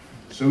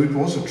 So it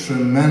was a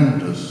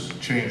tremendous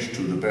change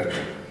to the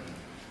better.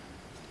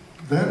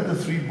 Then the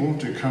three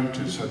Baltic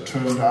countries had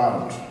turned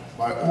out,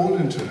 by all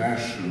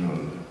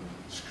international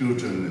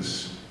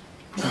scrutinies,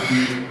 to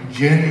be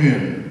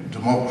genuine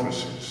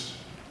democracies.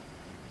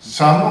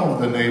 Some of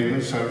the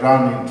neighbors have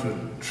run into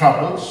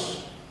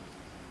troubles.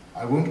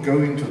 I won't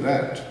go into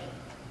that,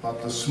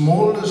 but the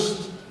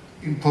smallest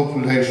in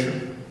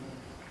population,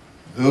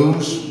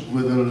 those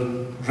with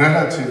the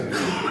relatively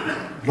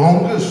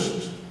longest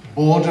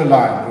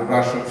borderline with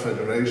Russian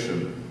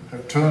Federation,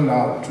 have turned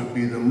out to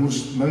be the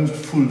most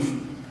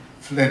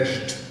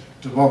full-fledged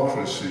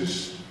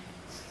democracies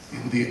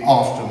in the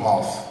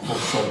aftermath of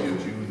Soviet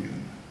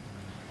Union.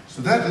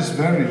 So that is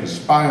very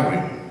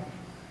inspiring.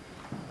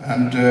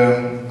 And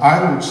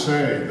I would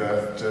say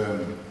that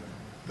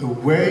the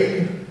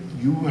way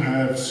you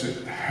have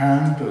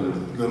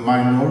handled the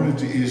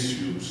minority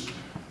issues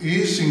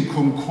is in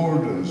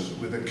concordance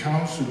with the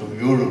Council of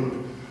Europe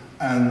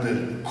and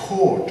the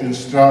court in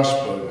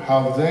Strasbourg,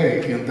 how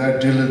they, in their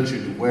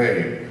diligent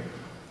way,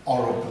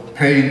 are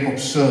paying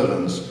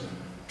observance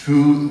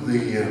to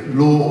the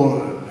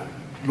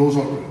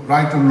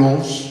right to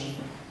laws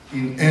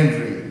in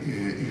every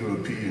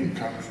European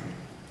country.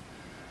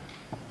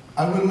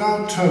 I will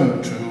now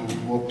turn to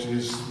what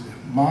is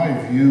my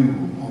view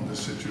on the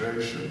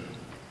situation.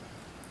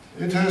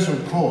 It has,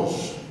 of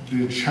course,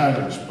 been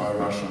challenged by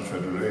Russian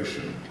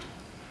Federation.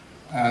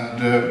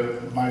 And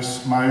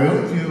my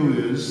own view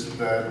is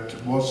that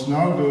what's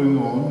now going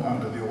on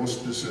under the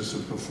auspices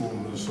and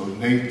performance of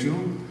NATO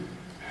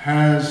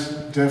has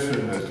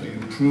definitely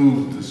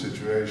improved the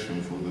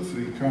situation for the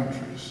three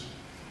countries.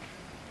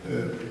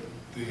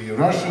 The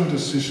Russian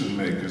decision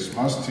makers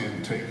must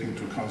take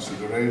into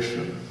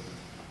consideration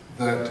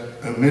that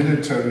a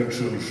military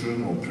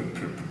intrusion or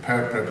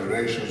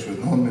preparations with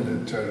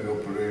non-military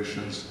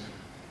operations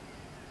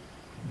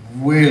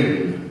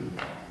will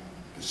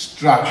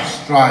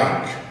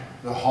strike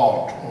the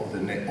heart of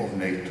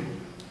NATO,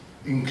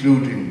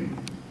 including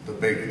the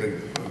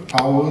big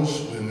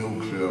powers with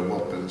nuclear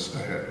weapons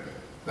ahead.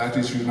 That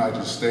is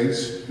United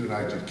States,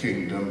 United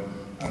Kingdom,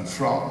 and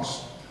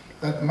France.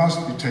 That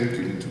must be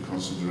taken into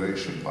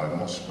consideration by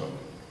Moscow.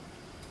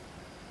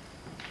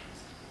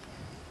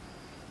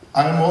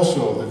 I am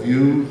also of the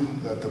view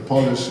that the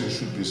policy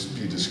should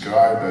be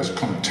described as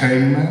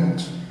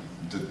containment,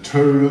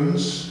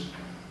 deterrence,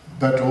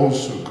 but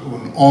also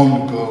an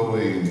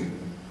ongoing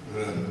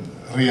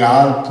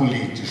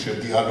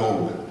realpolitische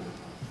dialogue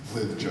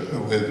with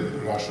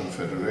Russian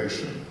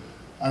Federation.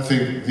 I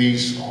think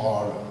these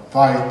are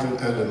vital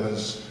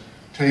elements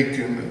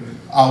taken,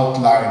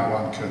 outlined,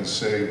 one can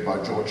say,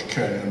 by George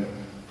Kennan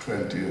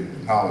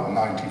now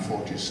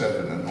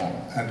 1947 and on,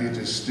 and it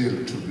is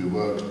still to be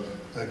worked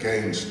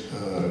against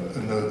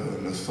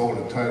an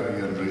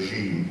authoritarian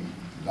regime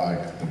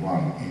like the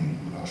one in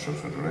Russian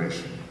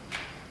Federation.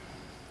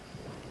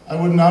 I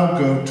would now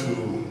go to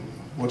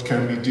what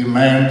can be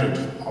demanded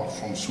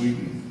from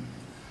Sweden.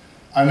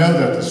 I know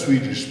that the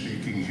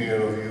Swedish-speaking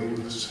here of you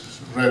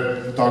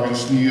read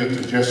Dagens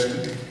Nyheter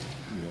yesterday,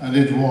 and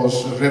it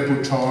was a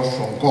reportage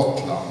from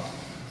Gotland,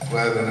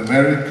 where an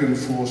American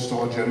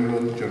four-star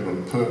general,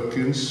 General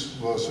Perkins,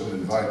 was an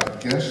invited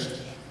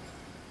guest.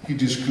 He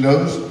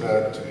disclosed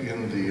that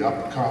in the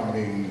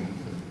upcoming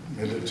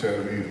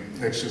military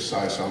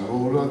exercise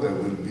Aurora, there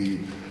will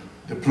be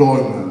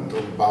deployment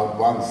of about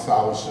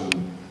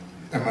 1,000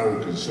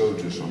 American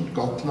soldiers on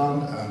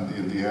Gotland and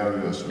in the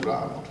areas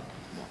around.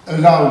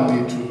 Allow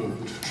me to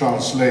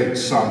translate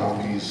some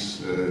of his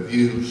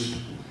views.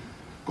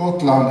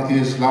 Gotland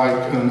is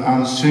like an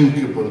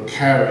unsinkable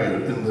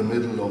carrier in the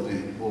middle of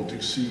the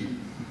Baltic Sea.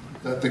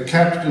 That the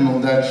captain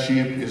on that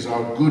ship is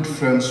our good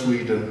friend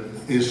Sweden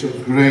is a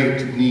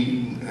great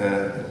need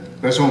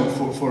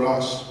for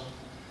us.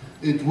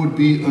 It would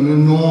be an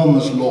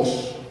enormous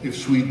loss if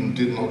Sweden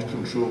did not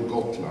control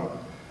Gotland.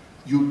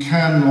 You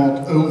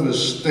cannot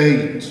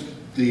overstate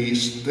the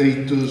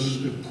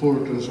status,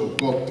 importance of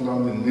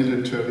Gotland in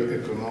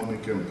military,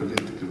 economic and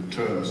political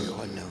terms,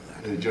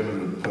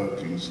 General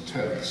Perkins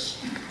tells.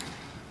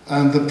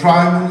 And the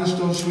Prime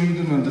Minister of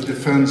Sweden and the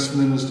Defense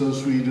Minister of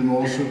Sweden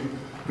also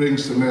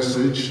brings the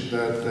message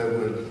that there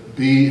will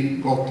be,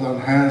 Gotland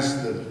has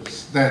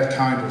that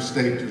kind of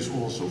status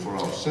also for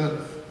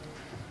ourselves.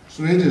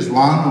 So it is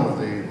one of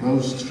the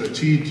most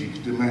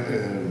strategic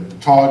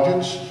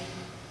targets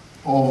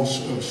of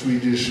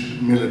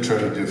Swedish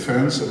military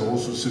defense and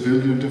also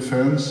civilian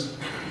defense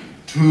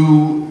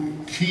to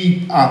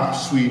keep up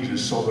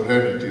Swedish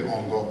sovereignty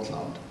on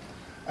Gotland.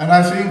 And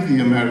I think the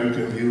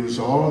American views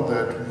are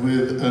that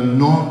with a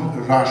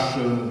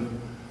non-Russian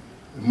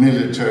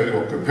military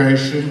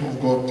occupation of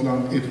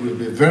Gotland, it will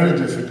be very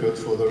difficult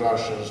for the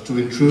Russians to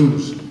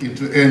intrude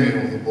into any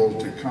of the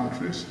Baltic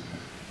countries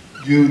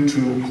due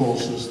to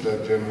causes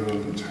that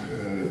General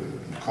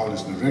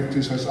Carlos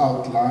Nerektis has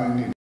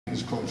outlined in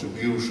his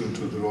contribution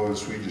to the Royal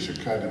Swedish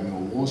Academy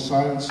of War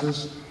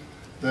Sciences,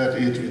 that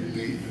it will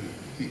be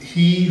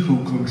he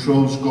who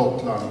controls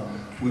Gotland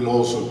will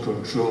also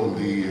control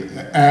the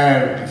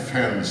air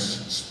defense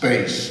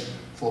space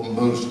for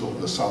most of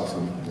the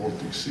southern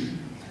Baltic Sea.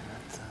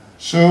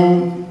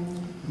 So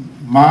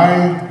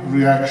my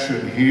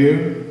reaction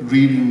here,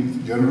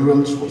 reading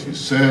generals, what he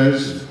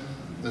says,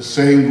 the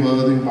same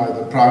wording by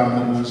the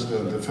Prime Minister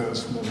and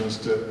Defense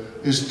Minister,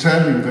 is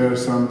telling there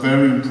some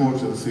very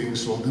important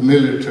things on the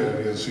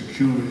military and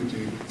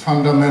security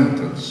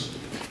fundamentals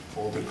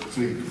for the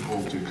three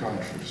Baltic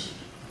countries.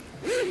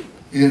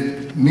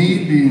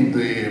 Me being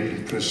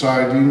the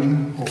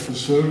presiding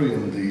officer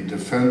in the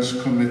Defense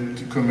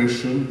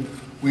Commission,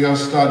 we are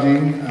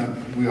studying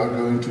and we are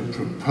going to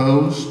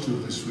propose to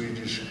the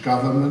Swedish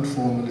government,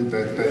 formally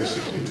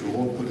basically to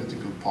all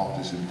political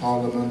parties in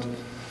Parliament,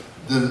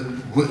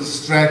 the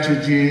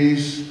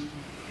strategies,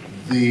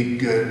 the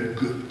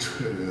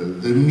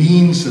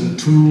means and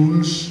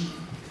tools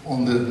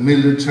on the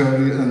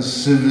military and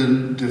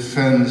civil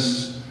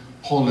defense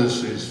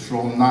policies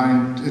from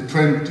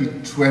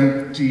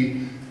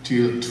 2020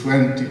 till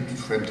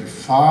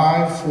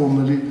 2025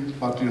 formally,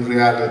 but in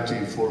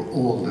reality for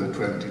all the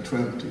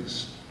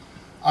 2020s.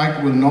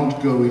 I will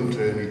not go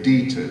into any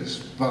details,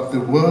 but the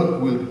work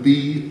will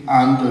be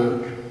under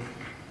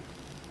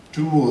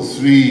 2 or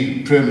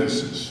 3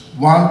 premises.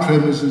 One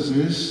premises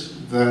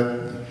is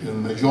that the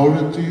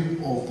majority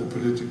of the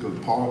political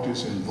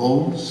parties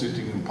involved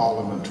sitting in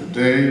Parliament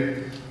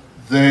today,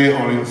 they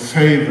are in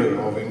favor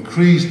of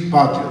increased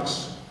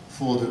budgets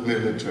for the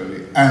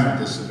military and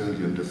the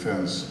civilian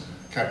defense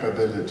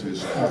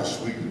capabilities of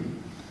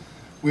Sweden.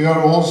 We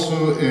are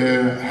also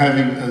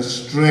having a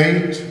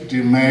straight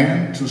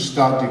demand to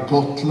study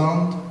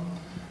Gotland,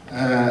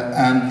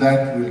 and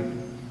that will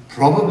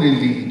probably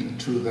lead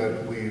to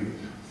that we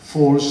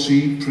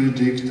foresee,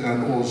 predict,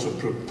 and also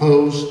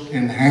propose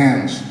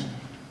enhanced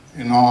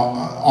in our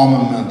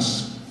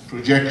armaments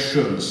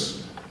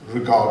projections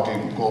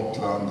regarding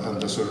Gotland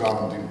and the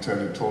surrounding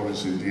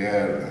territories in the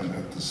air and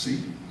at the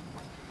sea.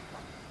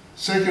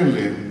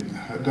 Secondly,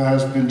 there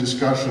has been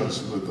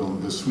discussions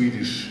on the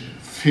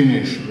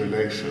Swedish-Finnish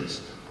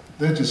relations.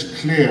 That is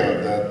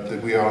clear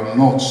that we are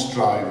not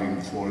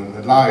striving for an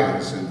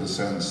alliance in the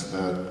sense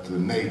that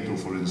NATO,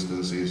 for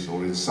instance, is,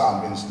 or in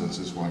some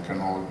instances one can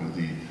argue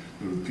the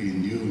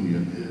European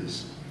Union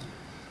is.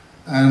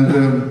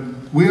 And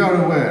we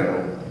are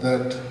aware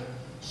that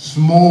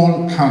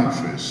small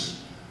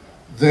countries,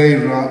 they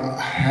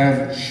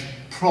have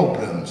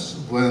problems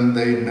when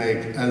they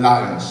make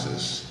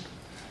alliances.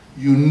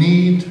 You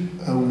need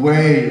a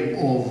way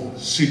of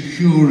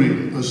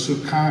securing a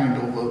kind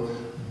of a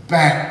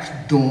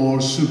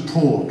backdoor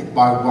support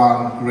by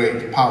one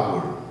great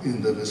power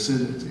in the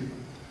vicinity.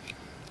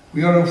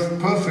 We are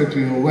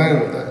perfectly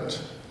aware of that.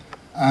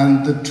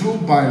 And the two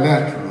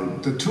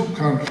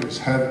countries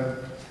have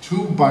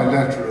two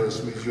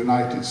bilaterals with the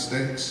United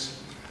States.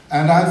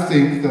 And I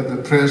think that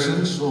the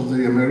presence of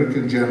the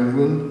American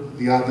general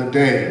the other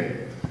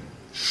day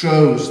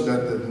shows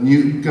that the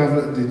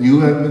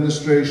new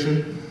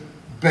administration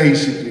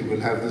basically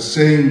will have the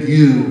same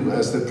view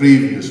as the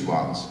previous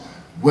ones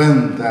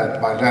when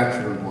that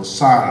bilateral was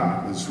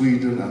signed with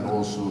Sweden and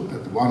also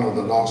at one of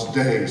the last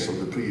days of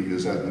the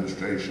previous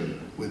administration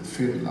with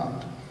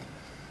Finland.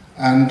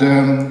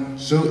 And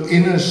so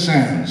in a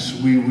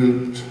sense we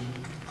will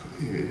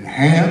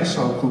enhance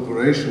our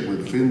cooperation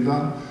with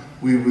Finland.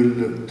 We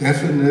will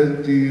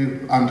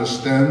definitely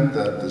understand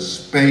that the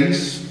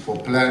space for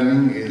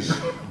planning is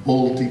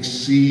Baltic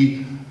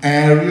Sea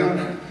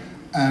area,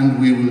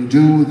 and we will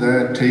do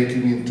that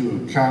taking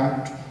into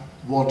account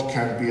what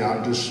can be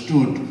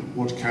understood,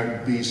 what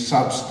can be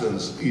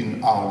substance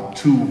in our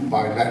two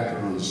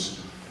bilaterals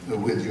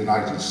with the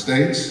United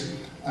States,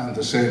 and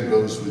the same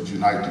goes with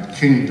United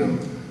Kingdom.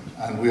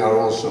 And we are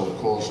also, of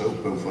course,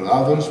 open for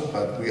others,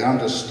 but we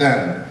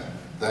understand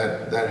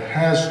that there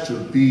has to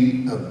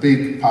be a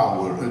big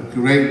power, a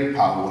great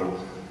power,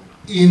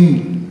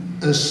 in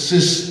a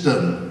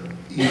system,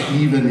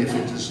 even if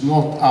it is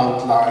not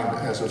outlined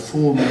as a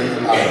formal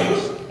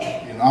alliance.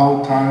 In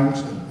our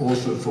times, and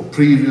also for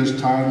previous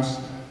times,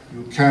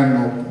 you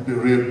cannot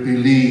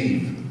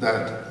believe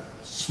that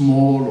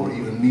small or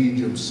even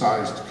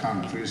medium-sized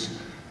countries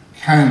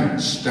can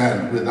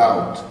stand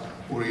without,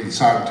 or in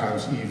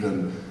sometimes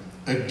even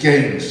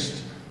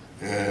against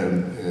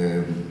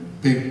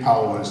big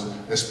powers,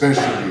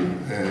 especially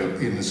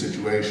in a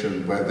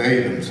situation where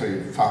they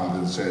themselves found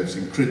themselves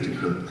in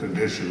critical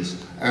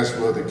conditions, as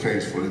were the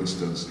case, for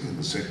instance, in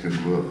the Second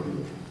World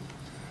War.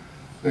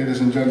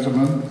 Ladies and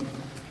gentlemen,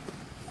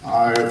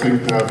 I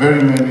think there are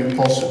very many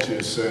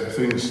positive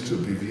things to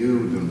be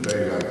viewed in a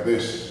day like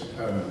this,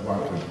 and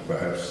one can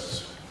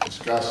perhaps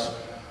discuss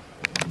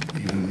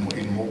even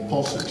in more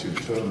positive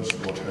terms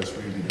what has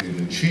really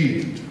been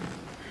achieved.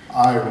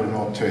 I will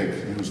not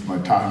use my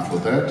time for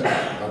that,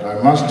 but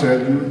I must tell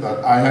you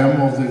that I am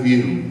of the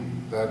view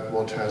that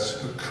what has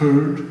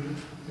occurred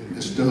in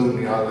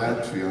Estonia,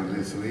 Latvia and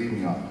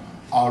Lithuania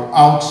are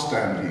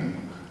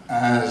outstanding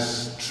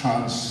as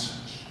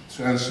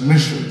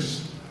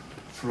transmissions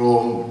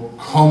from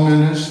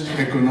communist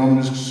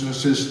economic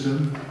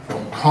system,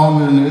 from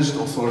communist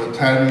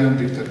authoritarian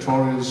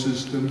dictatorial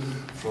system,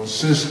 from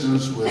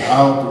systems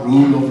without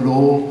rule of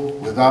law,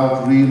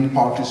 without real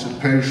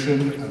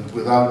participation and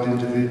without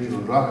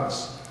individual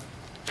rights.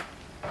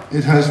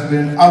 It has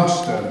been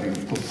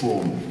outstanding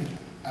performed,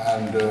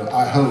 and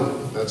I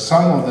hope that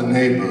some of the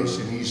neighbors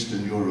in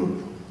Eastern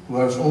Europe who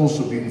have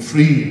also been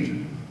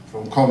freed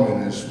from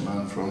communism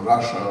and from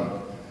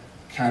Russia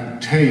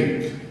can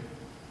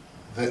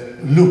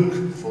look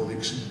for the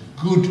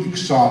good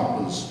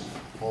examples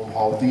of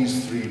how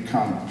these three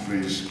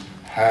countries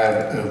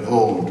have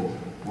evolved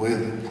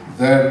with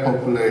their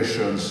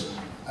populations,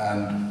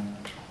 and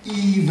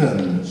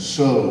even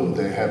so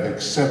they have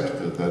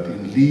accepted that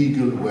in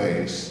legal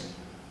ways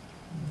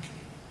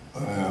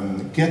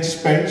get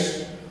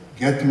space,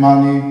 get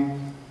money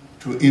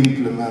to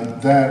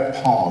implement their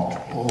part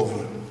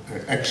of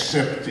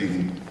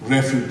accepting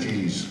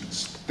refugees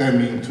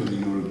stemming to the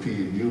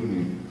European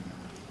Union.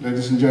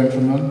 Ladies and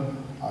gentlemen,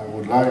 I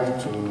would like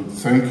to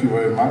thank you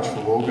very much for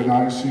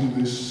organizing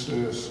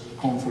this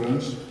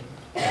conference.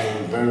 I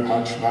would very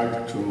much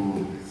like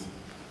to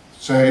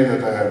say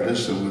that I have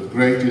listened with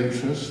great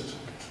interest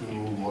to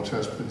what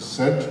has been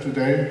said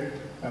today,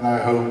 and I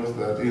hope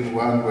that in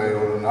one way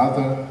or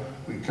another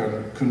we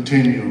can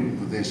continue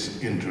with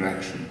this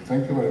interaction.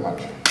 Thank you very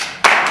much.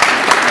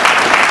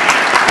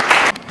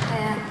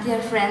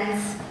 Dear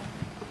friends,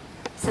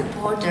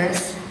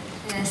 supporters,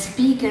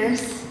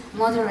 speakers,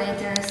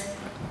 moderators,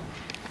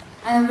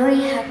 I am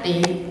very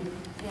happy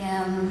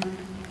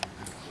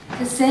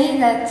to say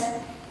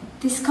that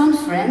this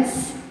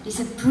conference is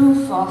a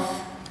proof of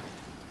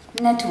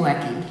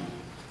networking,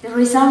 the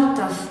result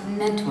of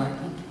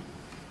networking.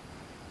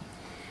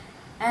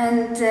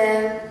 And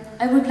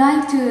I would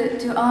like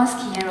to ask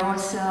here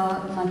also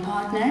my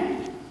partner,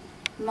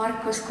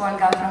 Markus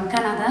Kolga from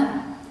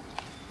Canada.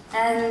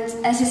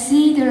 And as you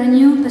see, there are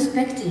new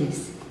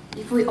perspectives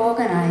if we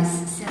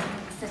organize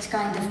such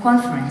kind of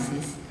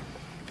conferences.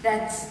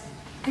 That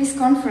this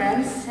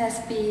conference has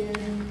been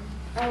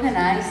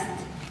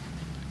organized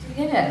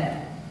together.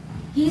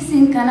 He's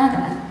in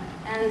Canada,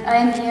 and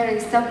I'm here in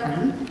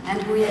Stockholm,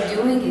 and we are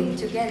doing it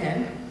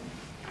together.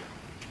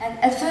 And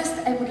at first,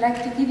 I would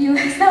like to give you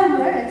some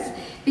words,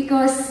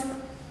 because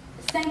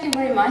thank you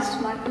very much,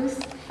 Markus,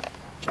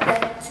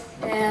 that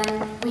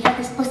we have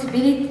this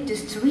possibility to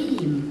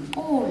stream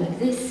all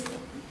this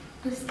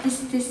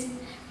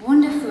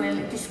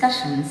wonderful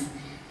discussions,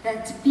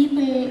 that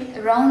people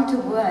around the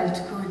world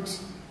could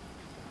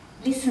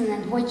listen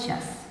and watch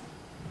us.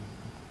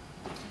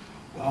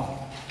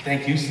 Well,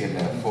 thank you,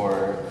 Sina,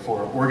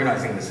 for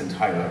organizing this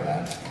entire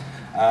event.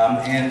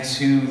 And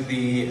to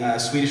the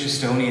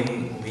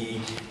Swedish-Estonian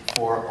League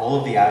for all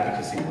of the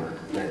advocacy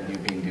work that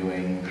you've been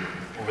doing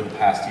over the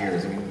past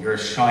years. I mean, you're a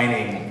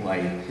shining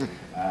light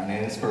and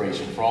an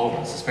inspiration for all of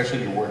us,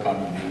 especially your work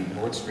on the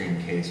Nord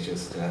Stream case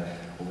just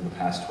over the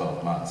past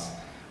 12 months.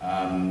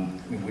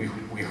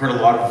 We heard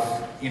a lot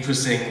of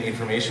interesting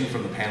information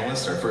from the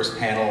panelists. Our first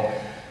panel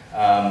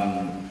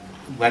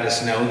let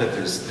us know that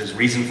there's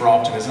reason for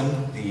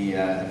optimism. The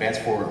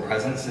Advanced Forward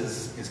Presence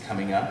is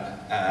coming up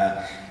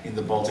in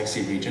the Baltic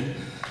Sea region.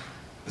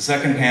 The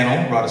second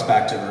panel brought us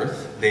back to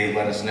Earth. They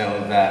let us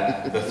know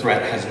that the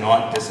threat has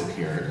not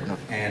disappeared.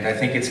 And I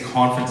think it's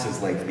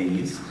conferences like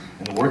these,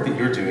 and the work that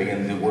you're doing,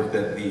 and the work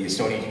that the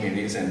Estonian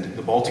communities and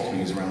the Baltic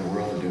communities around the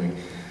world are doing,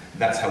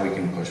 that's how we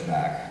can push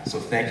back. So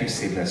thank you,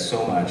 Sibra,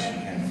 so much,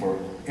 and for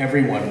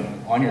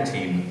everyone on your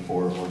team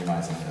for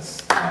organizing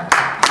this.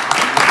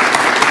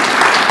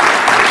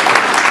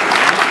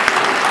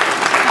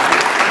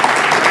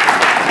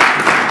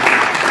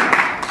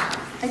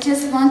 I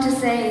just want to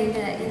say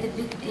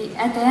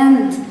at the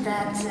end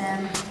that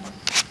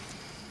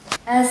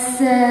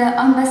as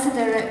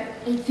Ambassador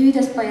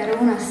Elfidas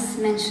Bajarounas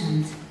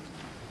mentioned,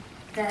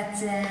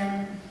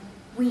 that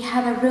we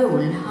have a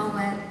role how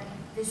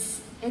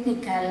this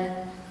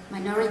ethnical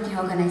minority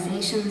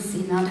organizations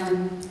in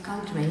other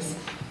countries,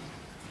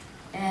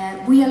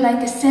 we are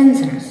like a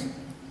sensors,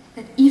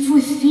 that if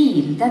we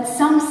feel that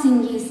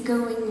something is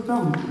going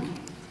wrong,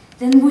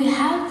 then we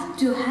have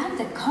to have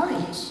the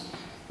courage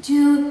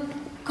to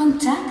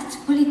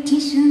contact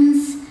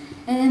politicians,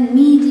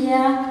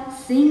 media,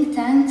 think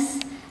tanks,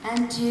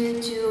 and to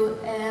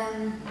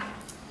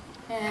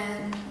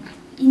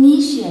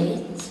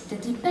initiate the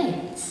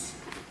debates.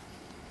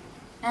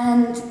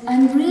 And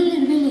I'm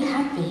really, really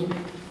happy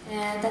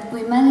that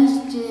we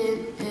managed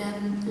to,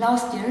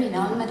 last year in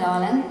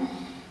Almedalen,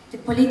 the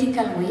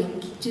political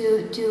week,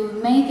 to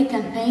make a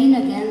campaign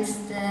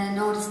against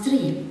Nord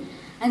Stream.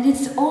 And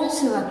it's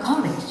also a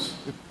courage.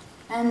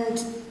 And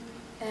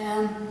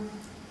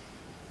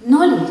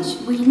knowledge,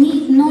 we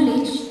need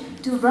knowledge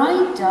to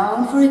write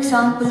down, for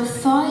example,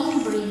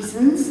 5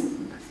 reasons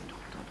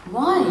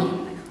why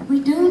we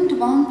don't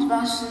want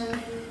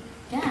Russian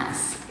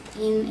gas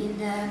in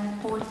the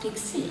Baltic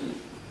Sea.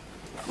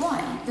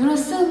 Why? There are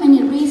so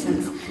many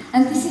reasons,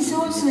 and this is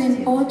also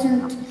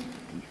important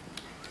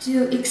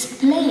to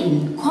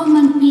explain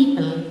common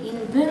people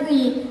in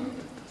very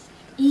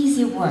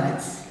easy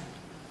words.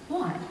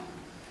 Why?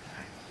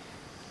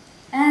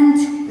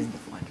 And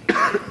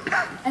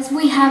as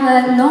we have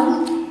a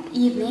long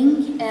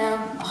evening,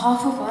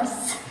 half of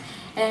us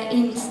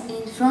in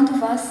front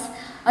of us,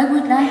 I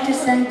would like to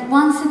thank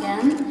once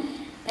again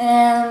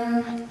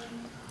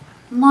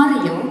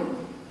Mario,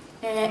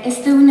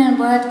 Estonian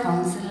World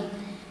Council.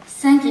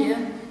 Thank you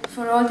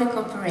for all the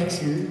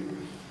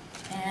cooperation.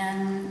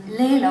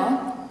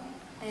 Lelo,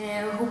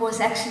 who was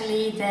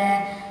actually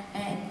the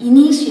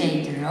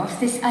initiator of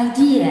this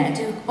idea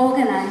to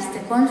organize the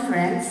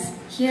conference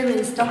here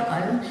in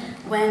Stockholm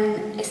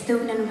when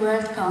Estonian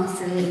World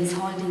Council is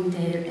holding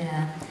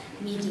their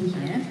meeting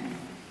here.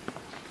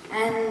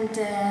 And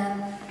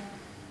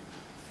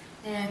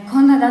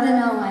Konrad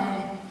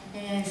Adenauer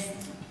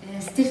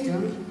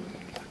Stiftung,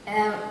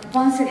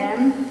 once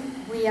again,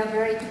 we are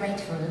very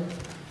grateful.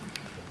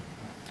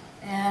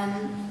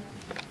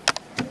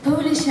 The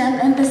Polish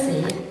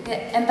embassy,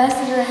 the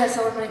ambassador has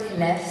already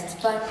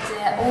left, but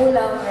all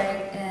our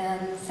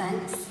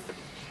thanks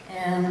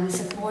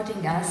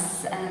supporting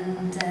us,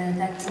 and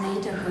that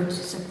NATO could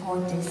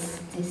support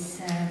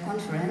this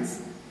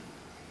conference.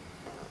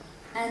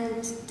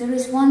 And there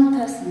is one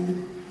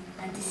person,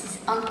 and this is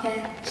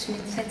Anke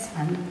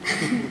Schmidt-Fetzmann,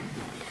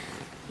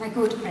 my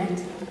good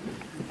friend.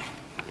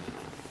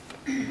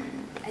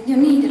 And you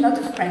need a lot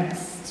of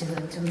friends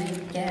to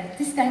make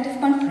this kind of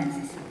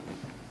conferences.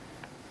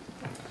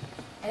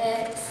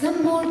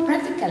 Some more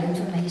practical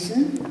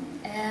information.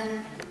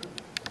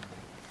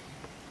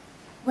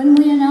 When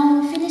we are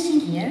now finishing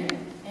here,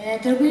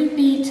 there will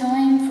be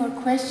time for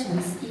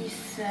questions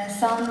if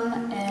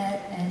some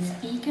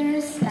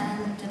speakers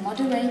and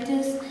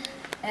moderators,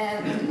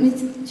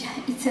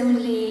 it's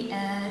only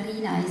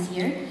Rina is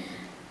here,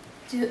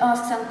 to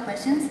ask some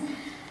questions.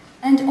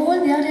 And all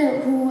the other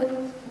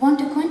who want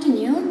to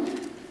continue,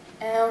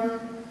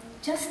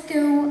 just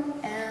go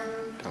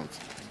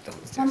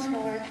one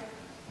floor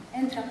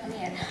and trappa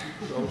ner.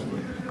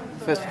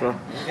 First floor.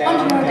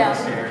 One floor down.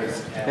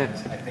 And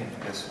I think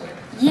this way.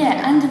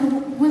 Yeah, and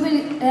we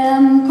will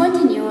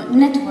continue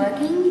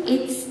networking.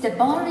 The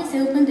bar is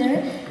open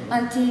there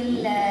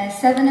until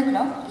 7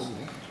 o'clock.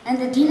 And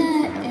the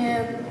dinner,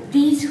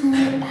 these who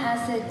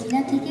has a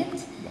dinner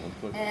ticket,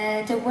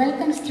 the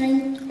welcome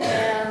drink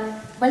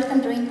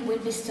will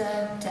be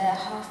served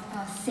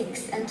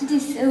 6:30, and it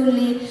is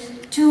only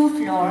 2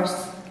 floors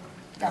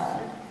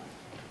down.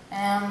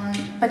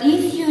 But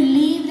if you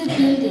leave the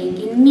building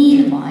in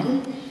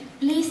meanwhile,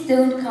 please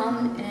don't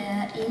come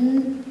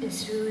in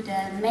through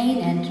the main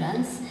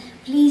entrance.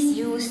 Please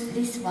use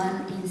this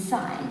one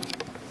inside,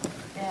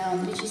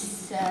 which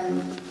is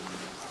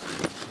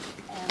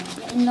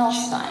in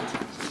north side,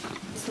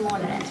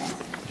 smaller entrance.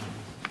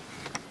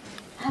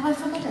 Have I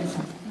forgotten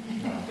something?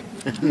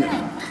 No.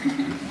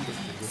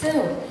 So,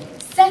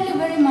 thank you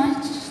very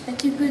much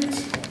that you could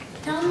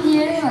come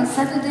here on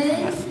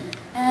Saturday,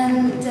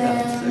 and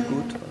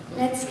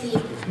let's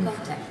keep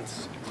contact.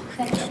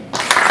 Thank you.